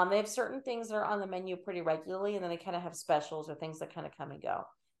 They have certain things that are on the menu pretty regularly, and then they kind of have specials or things that kind of come and go.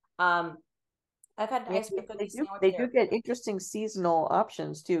 I've had an Yeah, ice cream cookie sandwich they do there. get interesting seasonal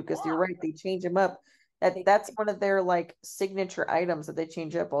options too, because you're Yeah, right, they change them up. they, That's one of their like signature items that they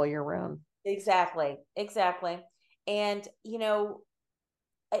change up all year round. exactly. And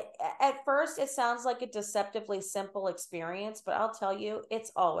at first it sounds like a deceptively simple experience, but I'll tell you,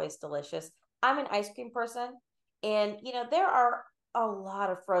 it's always delicious. I'm an ice cream person, and there are a lot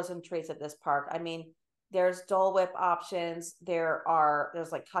of frozen treats at this park. I mean, there's Dole Whip options,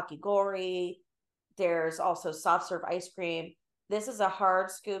 there's like kakigori, there's also soft serve ice cream. This is a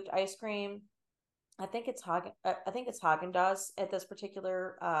hard scooped ice cream. I think it's Haagen-Dazs at this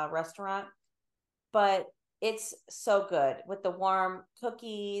particular restaurant, but it's so good with the warm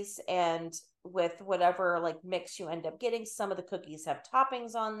cookies and with whatever like mix you end up getting. Some of the cookies have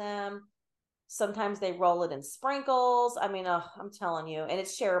toppings on them. Sometimes they roll it in sprinkles. I mean, I'm telling you, and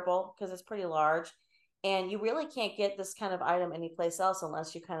it's shareable because it's pretty large. And you really can't get this kind of item anyplace else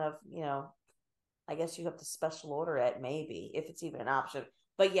unless you kind of, I guess you have to special order it, maybe, if it's even an option.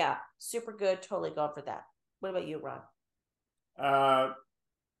 But yeah, super good. Totally going for that. What about you, Ron? Uh,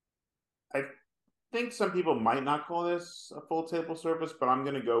 I think some people might not call this a full table service, but I'm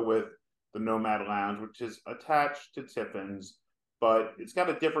going to go with the Nomad Lounge, which is attached to Tiffin's, but it's got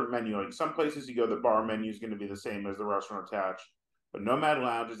a different menu. Like some places you go, the bar menu is going to be the same as the restaurant attached. But Nomad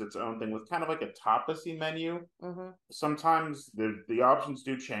Lounge is its own thing with kind of like a tapasy menu. Mm-hmm. Sometimes the options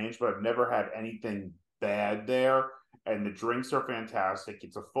do change, but I've never had anything bad there. And the drinks are fantastic.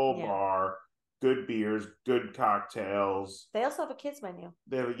 It's a full Yeah. bar, good beers, good cocktails. They also have a kids menu.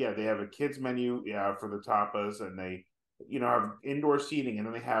 They have a kids menu, for the tapas, and they have indoor seating, and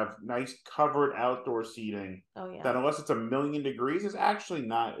then they have nice covered outdoor seating Oh yeah. that, unless it's a million degrees, is actually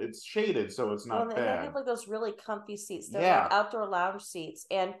not, it's shaded, so it's Well, not and they bad. have like those really comfy seats. They're like Yeah. outdoor lounge seats.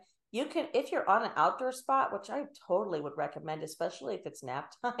 And you can, if you're on an outdoor spot, which I totally would recommend, especially if it's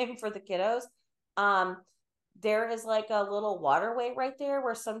nap time for the kiddos, um, there is like a little waterway right there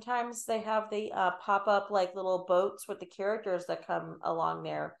where sometimes they have the pop up like little boats with the characters that come along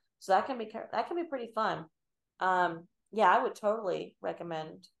there. So that can be pretty fun. Yeah, I would totally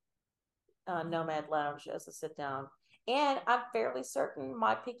recommend Nomad Lounge as a sit down. And I'm fairly certain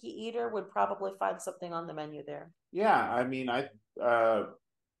my picky eater would probably find something on the menu there. Yeah, I mean, uh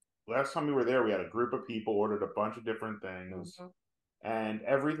last time we were there, we had a group of people, ordered a bunch of different things, Mm-hmm. and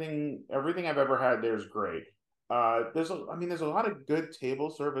everything I've ever had there is great. There's a lot of good table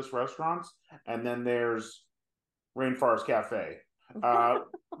service restaurants, and then there's Rainforest Cafe. But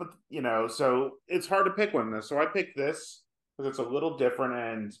so it's hard to pick one. So I picked this because it's a little different,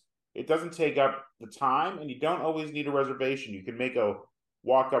 and it doesn't take up the time, and you don't always need a reservation. You can make a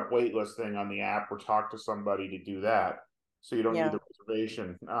walk up wait list thing on the app or talk to somebody to do that. So you don't need Yeah. the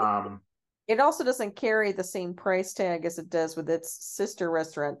reservation. It also doesn't carry the same price tag as it does with its sister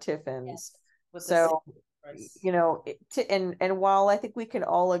restaurant, Tiffin's. Yes, with the So, price. and while I think we can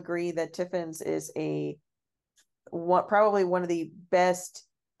all agree that Tiffin's is probably one of the best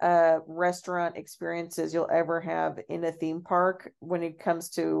restaurant experiences you'll ever have in a theme park when it comes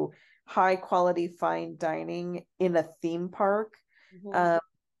to high quality fine dining in a theme park. Mm-hmm.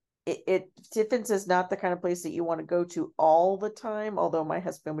 Tiffin's is not the kind of place that you want to go to all the time, although my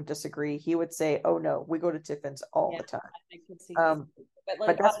husband would disagree. He would say, oh no, we go to Tiffin's all the time. I could see Um, but like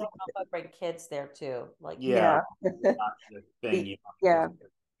but I that's don't know if I bring kids there too. Like Yeah, yeah. not the thing Yeah.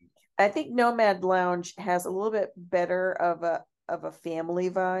 I think Nomad Lounge has a little bit better of a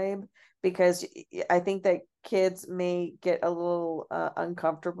family vibe, because I think that kids may get a little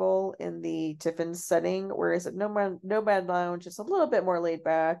uncomfortable in the Tiffin setting, whereas at Nomad Lounge is a little bit more laid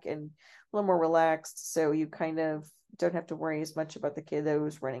back and a little more relaxed, so you kind of don't have to worry as much about the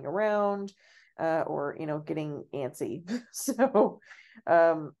kiddos running around or getting antsy. So,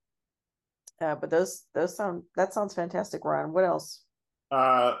 but that sounds fantastic, Ron. What else?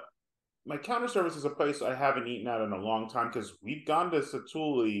 Uh, my counter service is a place I haven't eaten at in a long time because we've gone to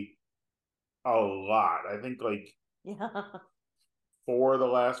Satuli a lot. I think like Yeah. 4 of the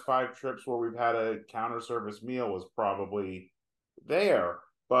last 5 trips where we've had a counter service meal was probably there.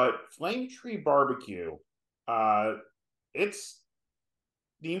 But Flame Tree Barbecue, uh, it's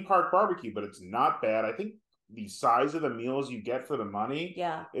theme park barbecue, but it's not bad. I think the size of the meals you get for the money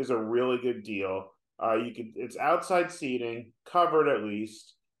Yeah. is a really good deal. It's outside seating, covered at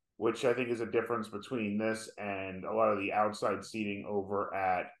least, which I think is a difference between this and a lot of the outside seating over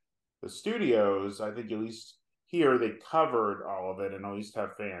at the studios. I think at least here they covered all of it and at least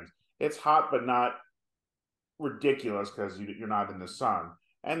have fans. It's hot, but not ridiculous because you're not in the sun.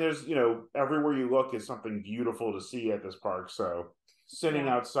 And there's, everywhere you look is something beautiful to see at this park. So sitting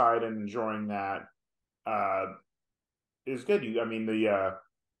Yeah. outside and enjoying that is good. I mean,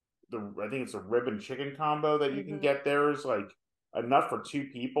 I think it's a rib and chicken combo that you can get there is like enough for 2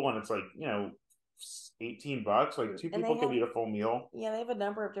 people, and it's like $18. Like 2 people can eat a full meal. Yeah, they have a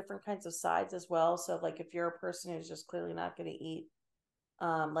number of different kinds of sides as well. So like if you're a person who's just clearly not going to eat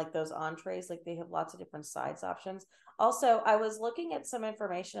like those entrees, like they have lots of different sides options. Also, I was looking at some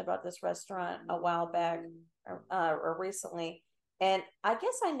information about this restaurant a while back or recently, and I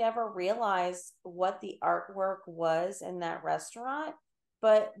guess I never realized what the artwork was in that restaurant,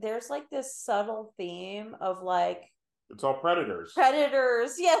 but there's like this subtle theme of like it's all predators.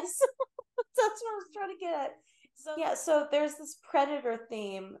 Predators, yes. That's what I was trying to get at. So yeah, so there's this predator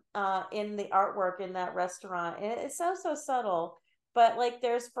theme in the artwork in that restaurant, and it sounds so subtle. But like,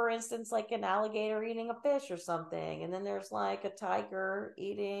 there's for instance like an alligator eating a fish or something, and then there's like a tiger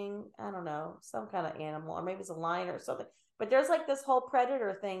eating, I don't know, some kind of animal, or maybe it's a lion or something. But there's like this whole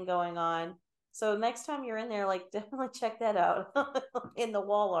predator thing going on. So next time you're in there, like definitely check that out in the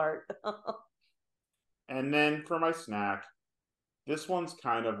wall art. And then for my snack, this one's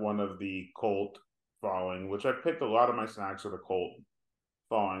kind of one of the cult following, which I picked a lot of my snacks are the cult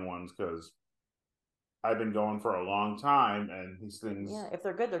following ones because I've been going for a long time, and these things, yeah, if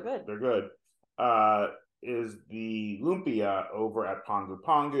they're good, they're good. They're good. Is the lumpia over at Pongu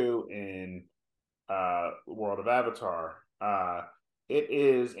Pongu in World of Avatar. It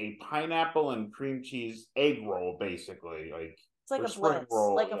is a pineapple and cream cheese egg roll, basically. Like it's like a blintz,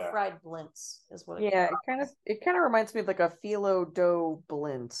 roll, like a fried blintz is what. It kind of reminds me of like a phyllo dough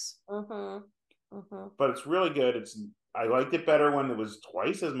blintz. But it's really good. I liked it better when it was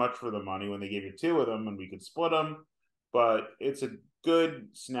twice as much for the money when they gave you 2 of them and we could split them. But it's a good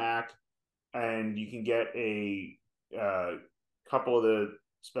snack, and you can get a couple of the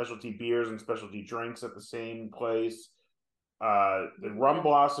specialty beers and specialty drinks at the same place. The rum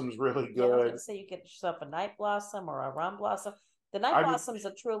blossom's really good. Yeah, I was going to say you get yourself a night blossom or a rum blossom. The night blossom's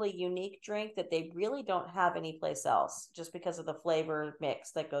a truly unique drink that they really don't have anyplace else, just because of the flavor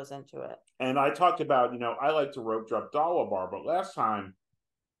mix that goes into it. And I talked about, I like to rope drop Dawa bar, but last time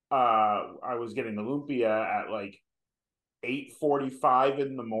I was getting the lumpia at like 8:45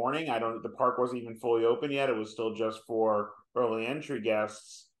 in the morning. The park wasn't even fully open yet. It was still just for early entry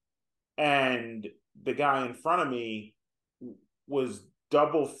guests. And the guy in front of me was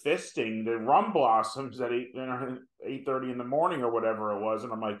double fisting the rum blossoms at 8:30 in the morning or whatever it was.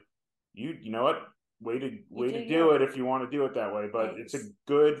 And I'm like, you know what? Way to do it if you want to do it that way. But It's a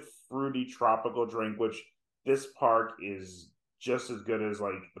good fruity tropical drink, which this park is just as good as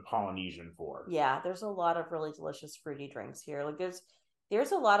like the Polynesian for. Yeah, there's a lot of really delicious fruity drinks here. Like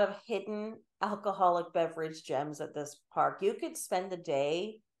there's a lot of hidden alcoholic beverage gems at this park. You could spend the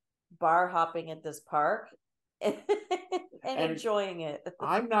day bar hopping at this park and enjoying it.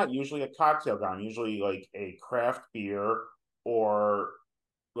 I'm not usually a cocktail guy. I'm usually like a craft beer or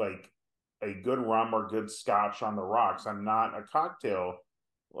like a good rum or good scotch on the rocks. I'm not a cocktail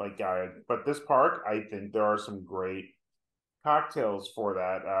like guy. But this park, I think there are some great cocktails for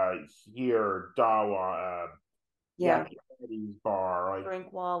that. Here, Dawa, bar, like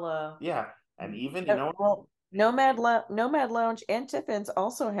Drinkwalla. Yeah, and even Nomad Lounge and Tiffin's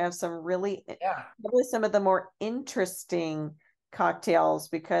also have some really probably some of the more interesting cocktails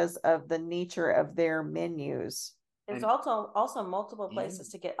because of the nature of their menus. There's also multiple places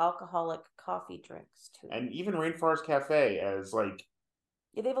to get alcoholic coffee drinks too. And even Rainforest Cafe as like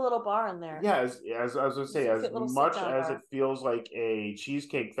they have a little bar in there. Yeah, as I was gonna say, as much as it feels like a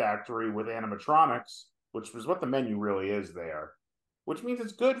cheesecake factory with animatronics, which is what the menu really is there, which means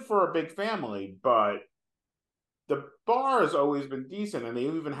it's good for a big family, but the bar has always been decent, and they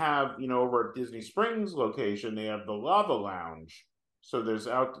even have, over at Disney Springs location, they have the Lava Lounge. So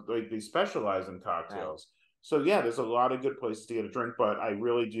they specialize in cocktails. Right. So yeah, there's a lot of good places to get a drink, but I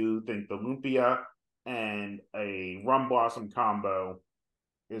really do think the lumpia and a rum blossom combo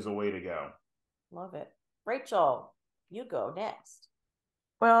is a way to go. Love it. Rachel, you go next.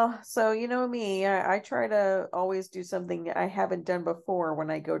 Well, so you know me, I try to always do something I haven't done before when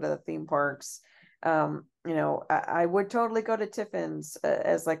I go to the theme parks. I would totally go to Tiffin's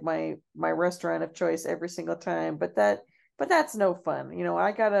as like my restaurant of choice every single time, but that's no fun.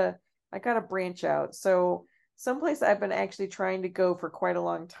 I gotta branch out. So someplace I've been actually trying to go for quite a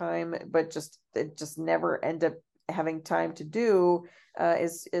long time, but just never end up having time to do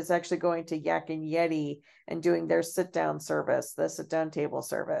is actually going to Yak and Yeti and doing their sit down service, the sit down table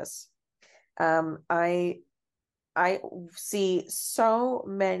service. I see so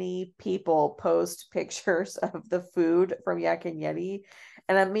many people post pictures of the food from Yak and Yeti,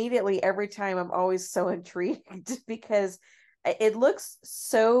 and immediately every time I'm always so intrigued because it looks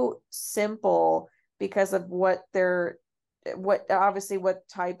so simple because of what obviously what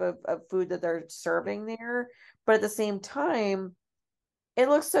type of food that they're serving there, but at the same time it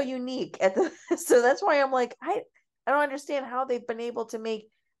looks so unique at the so that's why I'm like I don't understand how they've been able to make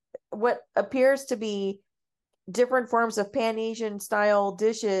what appears to be different forms of pan Asian style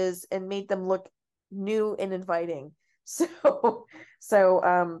dishes and made them look new and inviting. So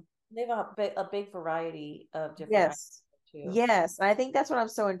so They have a big variety of different yes. items too. Yes, and I think that's what I'm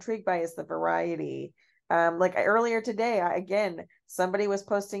so intrigued by is the variety. Like earlier today, again, somebody was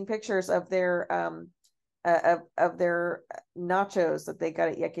posting pictures of their of their nachos that they got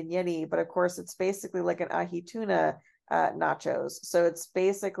at Yak and Yeti, but of course it's basically like an ahi tuna nachos. So it's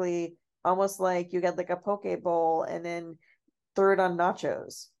basically almost like you get like a poke bowl and then threw it on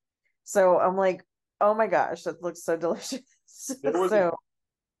nachos. So I'm like, oh my gosh, that looks so delicious. There was a So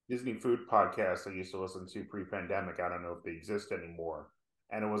Disney food podcast I used to listen to pre-pandemic. I don't know if they exist anymore.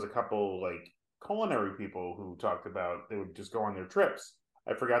 And it was a couple like culinary people who talked about they would just go on their trips.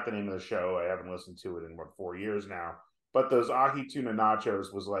 I forgot the name of the show. I haven't listened to it in 4 years now. But those ahi tuna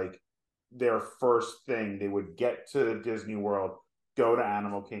nachos was like their first thing. They would get to Disney World, go to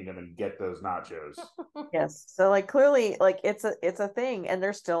Animal Kingdom, and get those nachos. yes, so like clearly like it's a thing and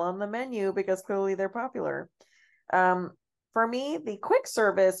they're still on the menu because clearly they're popular. Um, for me, the quick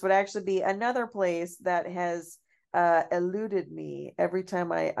service would actually be another place that has eluded me every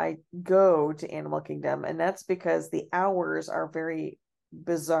time I go to Animal Kingdom, and that's because the hours are very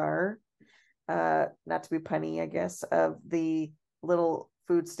bizarre. Not to be punny, I guess, of the little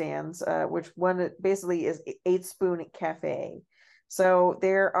food stands, which one basically is Eight Spoon Cafe. So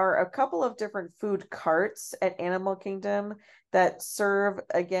there are a couple of different food carts at Animal Kingdom that serve,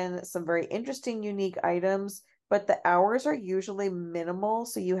 again, some very interesting, unique items, but the hours are usually minimal.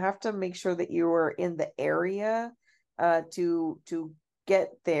 So you have to make sure that you are in the area to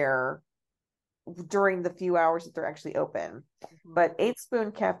get there during the few hours that they're actually open. But Eight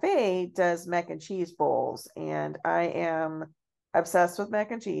Spoon Cafe does mac and cheese bowls, and I am obsessed with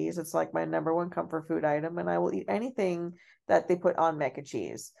mac and cheese. It's like my number one comfort food item, and I will eat anything that they put on mac and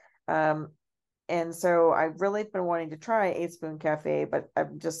cheese. And so I've really been wanting to try Eight Spoon Cafe, but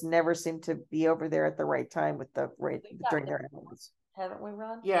I've just never seemed to be over there at the right time with the right during their hours. Haven't we,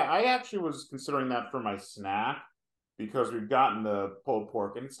 Ron? Yeah, I actually was considering that for my snack because we've gotten the pulled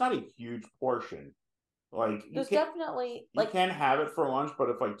pork and it's not a huge portion. Like There's definitely you like can have it for lunch, but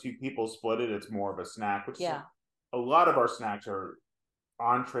if like two people split it, it's more of a snack. Which yeah, a lot of our snacks are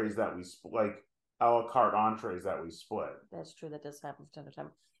entrees that we like a la carte entrees that we split. that's true. That does happen from time to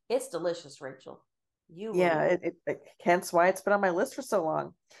time. It's delicious, Rachel. You will. Yeah, hence why it's been on my list for so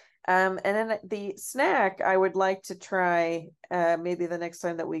long. And then the snack I would like to try, maybe the next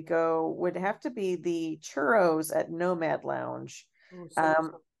time that we go, would have to be the churros at Nomad Lounge. Ooh,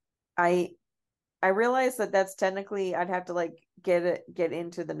 I I realize that that's technically I'd have to like get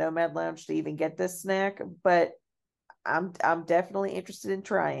into the Nomad Lounge to even get this snack, but I'm definitely interested in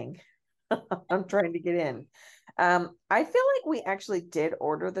trying. I'm trying to get in. I feel like we actually did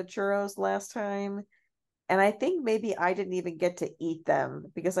order the churros last time, and I think maybe I didn't even get to eat them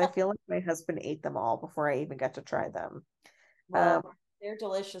because I feel like my husband ate them all before I even got to try them. well, they're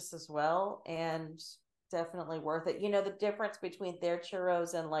delicious as well, and definitely worth it. You know, the difference between their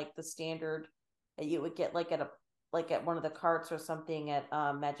churros and like the standard that you would get like at one of the carts or something at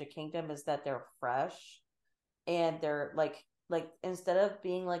Magic Kingdom is that they're fresh and they're like instead of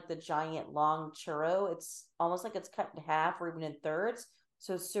being like the giant long churro, it's almost like it's cut in half or even in thirds,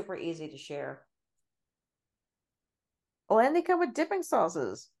 so it's super easy to share. Well, and they come with dipping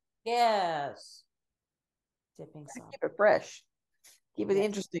sauces. Yes, dipping sauce. Keep it fresh. Keep it Yes.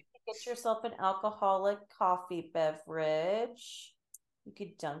 interesting. Get yourself an alcoholic coffee beverage. You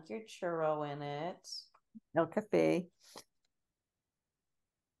could dunk your churro in it. El Cafe.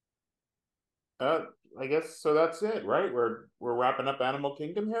 I guess so. That's it, right? We're wrapping up Animal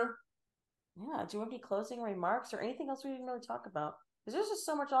Kingdom here. Yeah. Do you have any closing remarks or anything else we didn't really talk about? Because there's just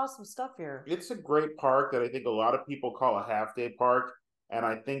so much awesome stuff here. It's a great park that I think a lot of people call a half-day park, and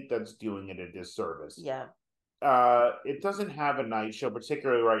I think that's doing it a disservice. Yeah. It doesn't have a night show,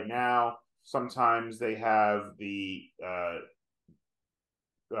 particularly right now. Sometimes they have the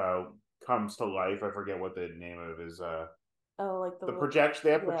comes to life. I forget what the name of it is. Oh, like the projection.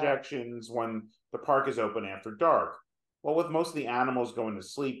 They have yeah. projections when the park is open after dark. Well, with most of the animals going to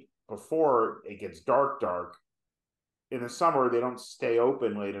sleep before it gets dark, in the summer they don't stay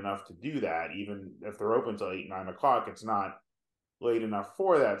open late enough to do that. Even if they're open till 8, 9 o'clock, it's not late enough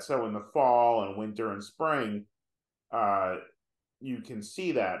for that. So in the fall and winter and spring, you can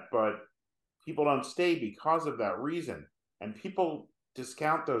see that, but people don't stay because of that reason. And people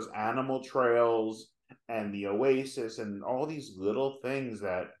discount those animal trails and the oasis and all these little things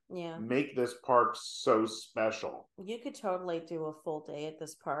that make this park so special. You could totally do a full day at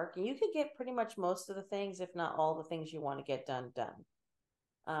this park. You could get pretty much most of the things, if not all the things you want to get done.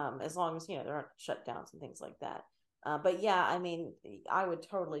 As long as, there aren't shutdowns and things like that. But yeah, I mean, I would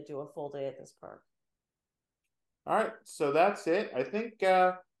totally do a full day at this park. All right, so that's it. I think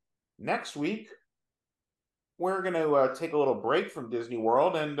next week we're going to take a little break from Disney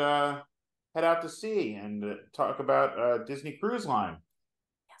World and head out to sea and talk about Disney Cruise Line.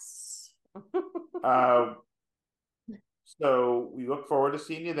 Yes. So we look forward to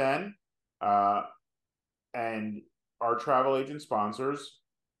seeing you then. And our travel agent sponsors,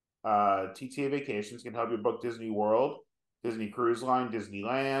 TTA Vacations, can help you book Disney World, Disney Cruise Line,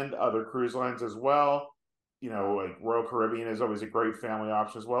 Disneyland, other cruise lines as well. Like Royal Caribbean is always a great family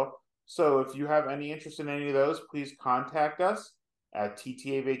option as well. So if you have any interest in any of those, please contact us at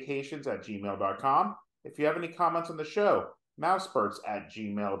ttavacations@gmail.com. If you have any comments on the show,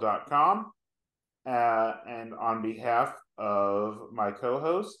 mousespurts@gmail.com. And on behalf of my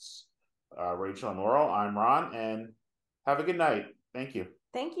co-hosts, Rachel and Laurel, I'm Ron, and have a good night. Thank you.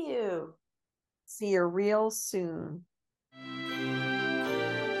 Thank you. See you real soon.